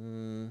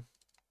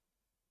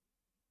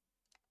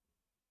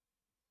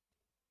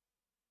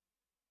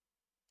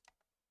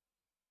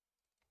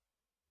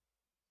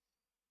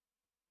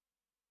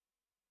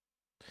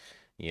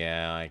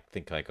 Yeah, I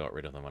think I got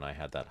rid of them when I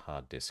had that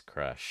hard disk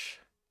crash.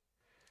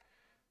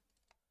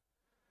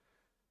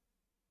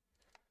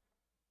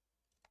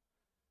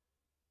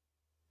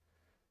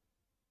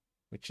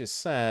 Which is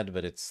sad,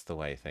 but it's the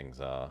way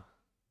things are.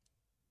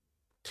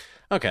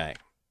 Okay.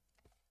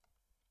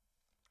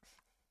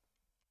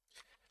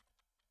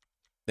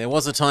 There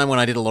was a time when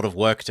I did a lot of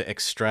work to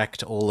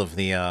extract all of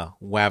the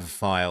WAV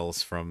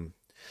files from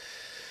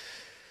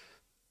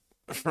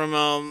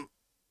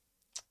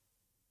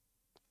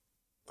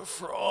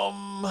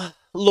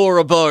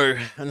Laura Bow,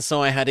 and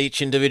so I had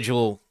each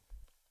individual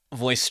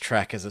voice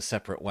track as a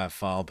separate WAV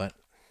file, but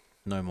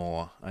no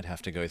more. I'd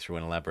have to go through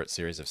an elaborate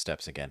series of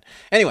steps again.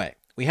 Anyway,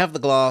 we have the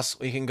glass.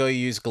 We can go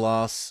use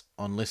glass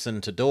on listen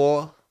to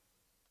door.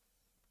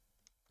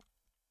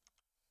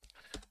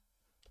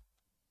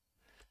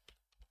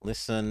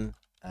 Listen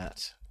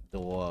at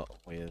door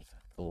with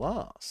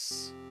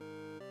glass.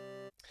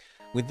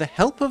 With the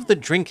help of the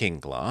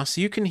drinking glass,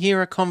 you can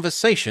hear a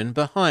conversation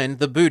behind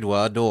the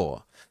boudoir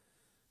door.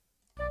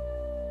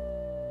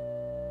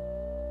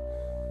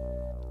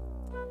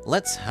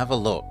 Let's have a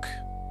look.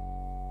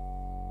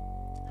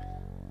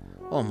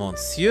 Oh,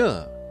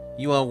 monsieur,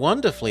 you are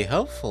wonderfully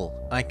helpful.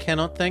 I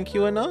cannot thank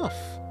you enough.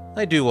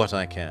 I do what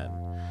I can.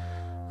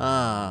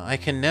 Ah, I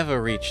can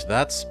never reach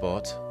that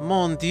spot.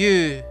 Mon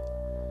Dieu.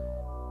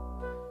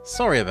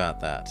 Sorry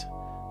about that.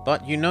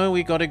 But you know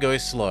we gotta go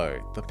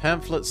slow. The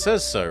pamphlet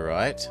says so,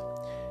 right?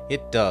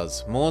 It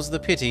does. More's the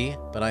pity,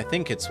 but I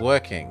think it's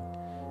working.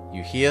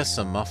 You hear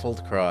some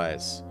muffled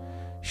cries.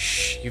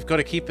 Shh, you've got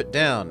to keep it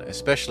down,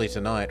 especially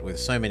tonight with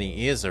so many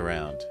ears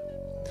around.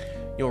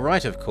 You're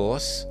right, of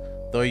course,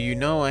 though you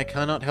know I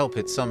cannot help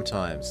it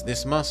sometimes.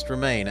 This must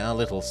remain our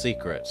little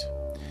secret.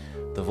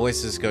 The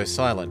voices go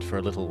silent for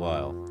a little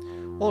while.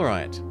 All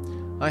right,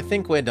 I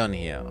think we're done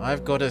here.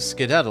 I've got to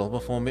skedaddle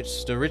before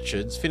Mr.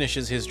 Richards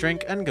finishes his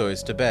drink and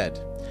goes to bed.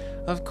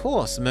 Of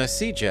course,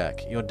 merci,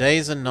 Jack. Your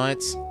days and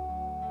nights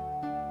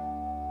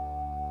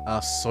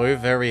are so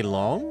very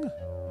long?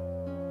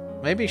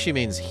 Maybe she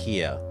means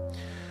here.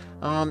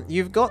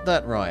 You've got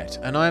that right,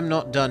 and I'm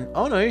not done.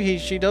 Oh no,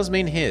 she does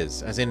mean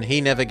his, as in he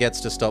never gets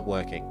to stop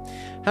working.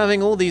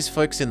 Having all these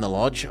folks in the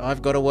lodge,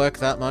 I've got to work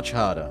that much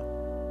harder.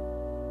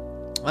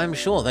 I'm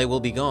sure they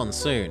will be gone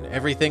soon.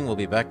 Everything will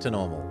be back to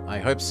normal. I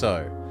hope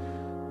so.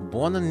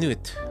 Bonne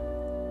nuit,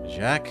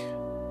 Jacques.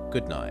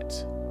 Good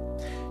night.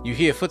 You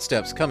hear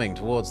footsteps coming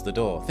towards the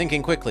door.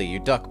 Thinking quickly, you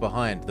duck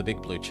behind the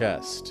big blue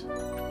chest.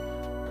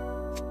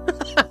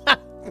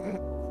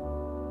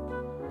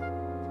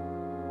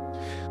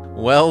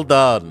 Well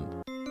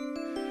done.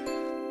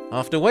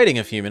 After waiting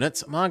a few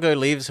minutes, Margot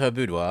leaves her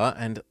boudoir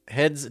and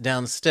heads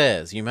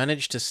downstairs. You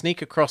manage to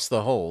sneak across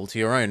the hall to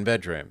your own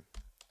bedroom.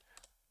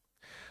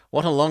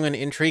 What a long and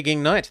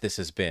intriguing night this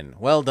has been.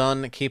 Well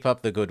done. Keep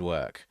up the good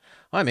work.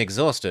 I'm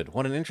exhausted.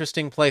 What an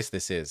interesting place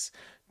this is.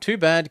 Too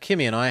bad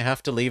Kimmy and I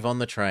have to leave on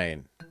the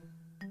train.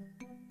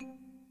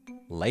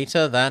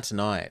 Later that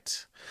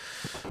night.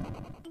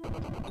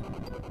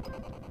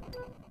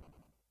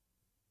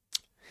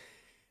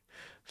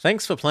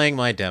 Thanks for playing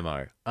my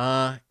demo.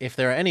 If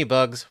there are any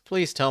bugs,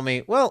 please tell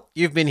me. Well,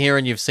 you've been here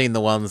and you've seen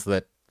the ones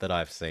that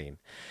I've seen.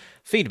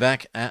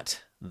 Feedback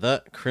at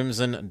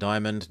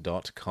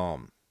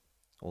thecrimsondiamond.com.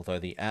 Although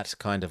the at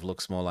kind of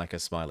looks more like a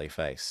smiley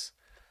face.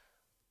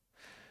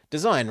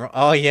 Design.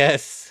 Oh,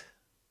 yes.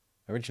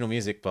 Original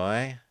music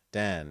by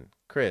Dan,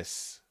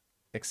 Chris,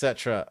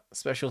 etc.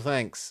 Special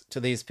thanks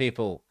to these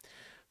people.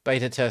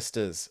 Beta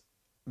testers.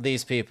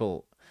 These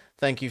people.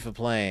 Thank you for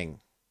playing.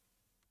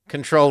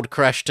 Controlled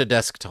crash to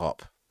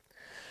desktop.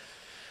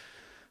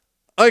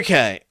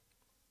 Okay.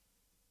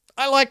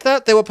 I like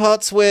that. There were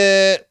parts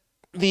where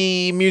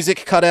the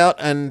music cut out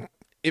and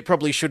it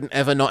probably shouldn't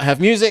ever not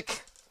have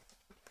music.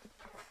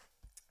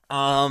 There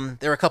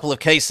are a couple of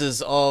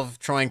cases of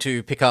trying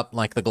to pick up,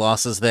 like, the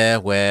glasses there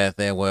where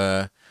there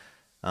were,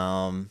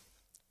 like,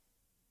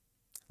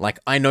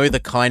 I know the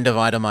kind of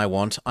item I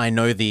want. I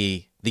know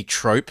the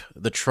trope.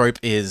 The trope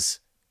is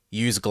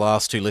use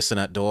glass to listen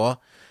at door.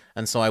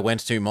 And so I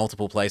went to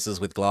multiple places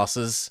with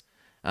glasses,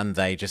 and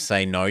they just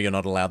say, no, you're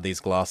not allowed these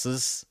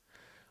glasses.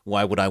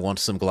 Why would I want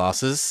some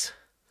glasses?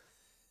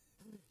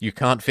 You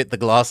can't fit the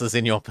glasses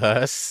in your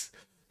purse.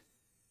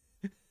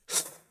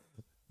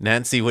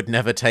 Nancy would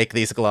never take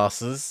these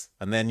glasses.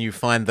 And then you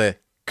find the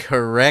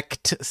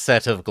correct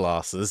set of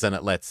glasses, and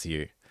it lets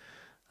you.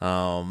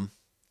 Um,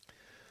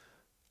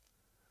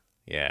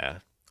 yeah.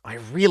 I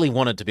really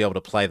wanted to be able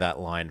to play that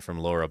line from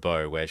Laura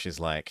Bow where she's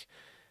like,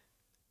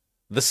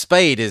 the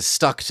spade is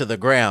stuck to the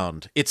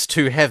ground. It's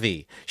too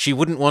heavy. She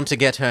wouldn't want to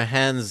get her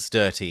hands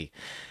dirty.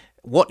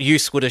 What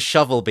use would a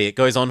shovel be? It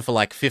goes on for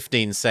like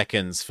 15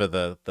 seconds for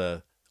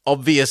the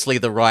obviously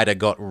the writer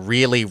got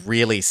really,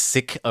 really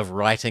sick of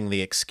writing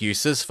the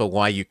excuses for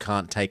why you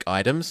can't take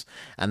items,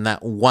 and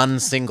that one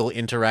single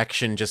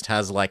interaction just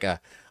has like a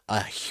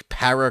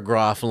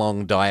paragraph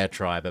long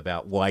diatribe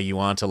about why you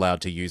aren't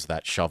allowed to use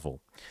that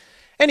shovel.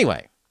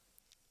 Anyway,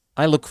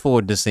 I look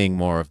forward to seeing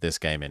more of this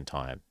game in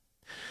time.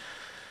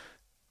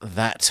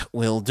 That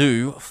will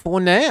do for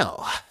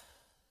now.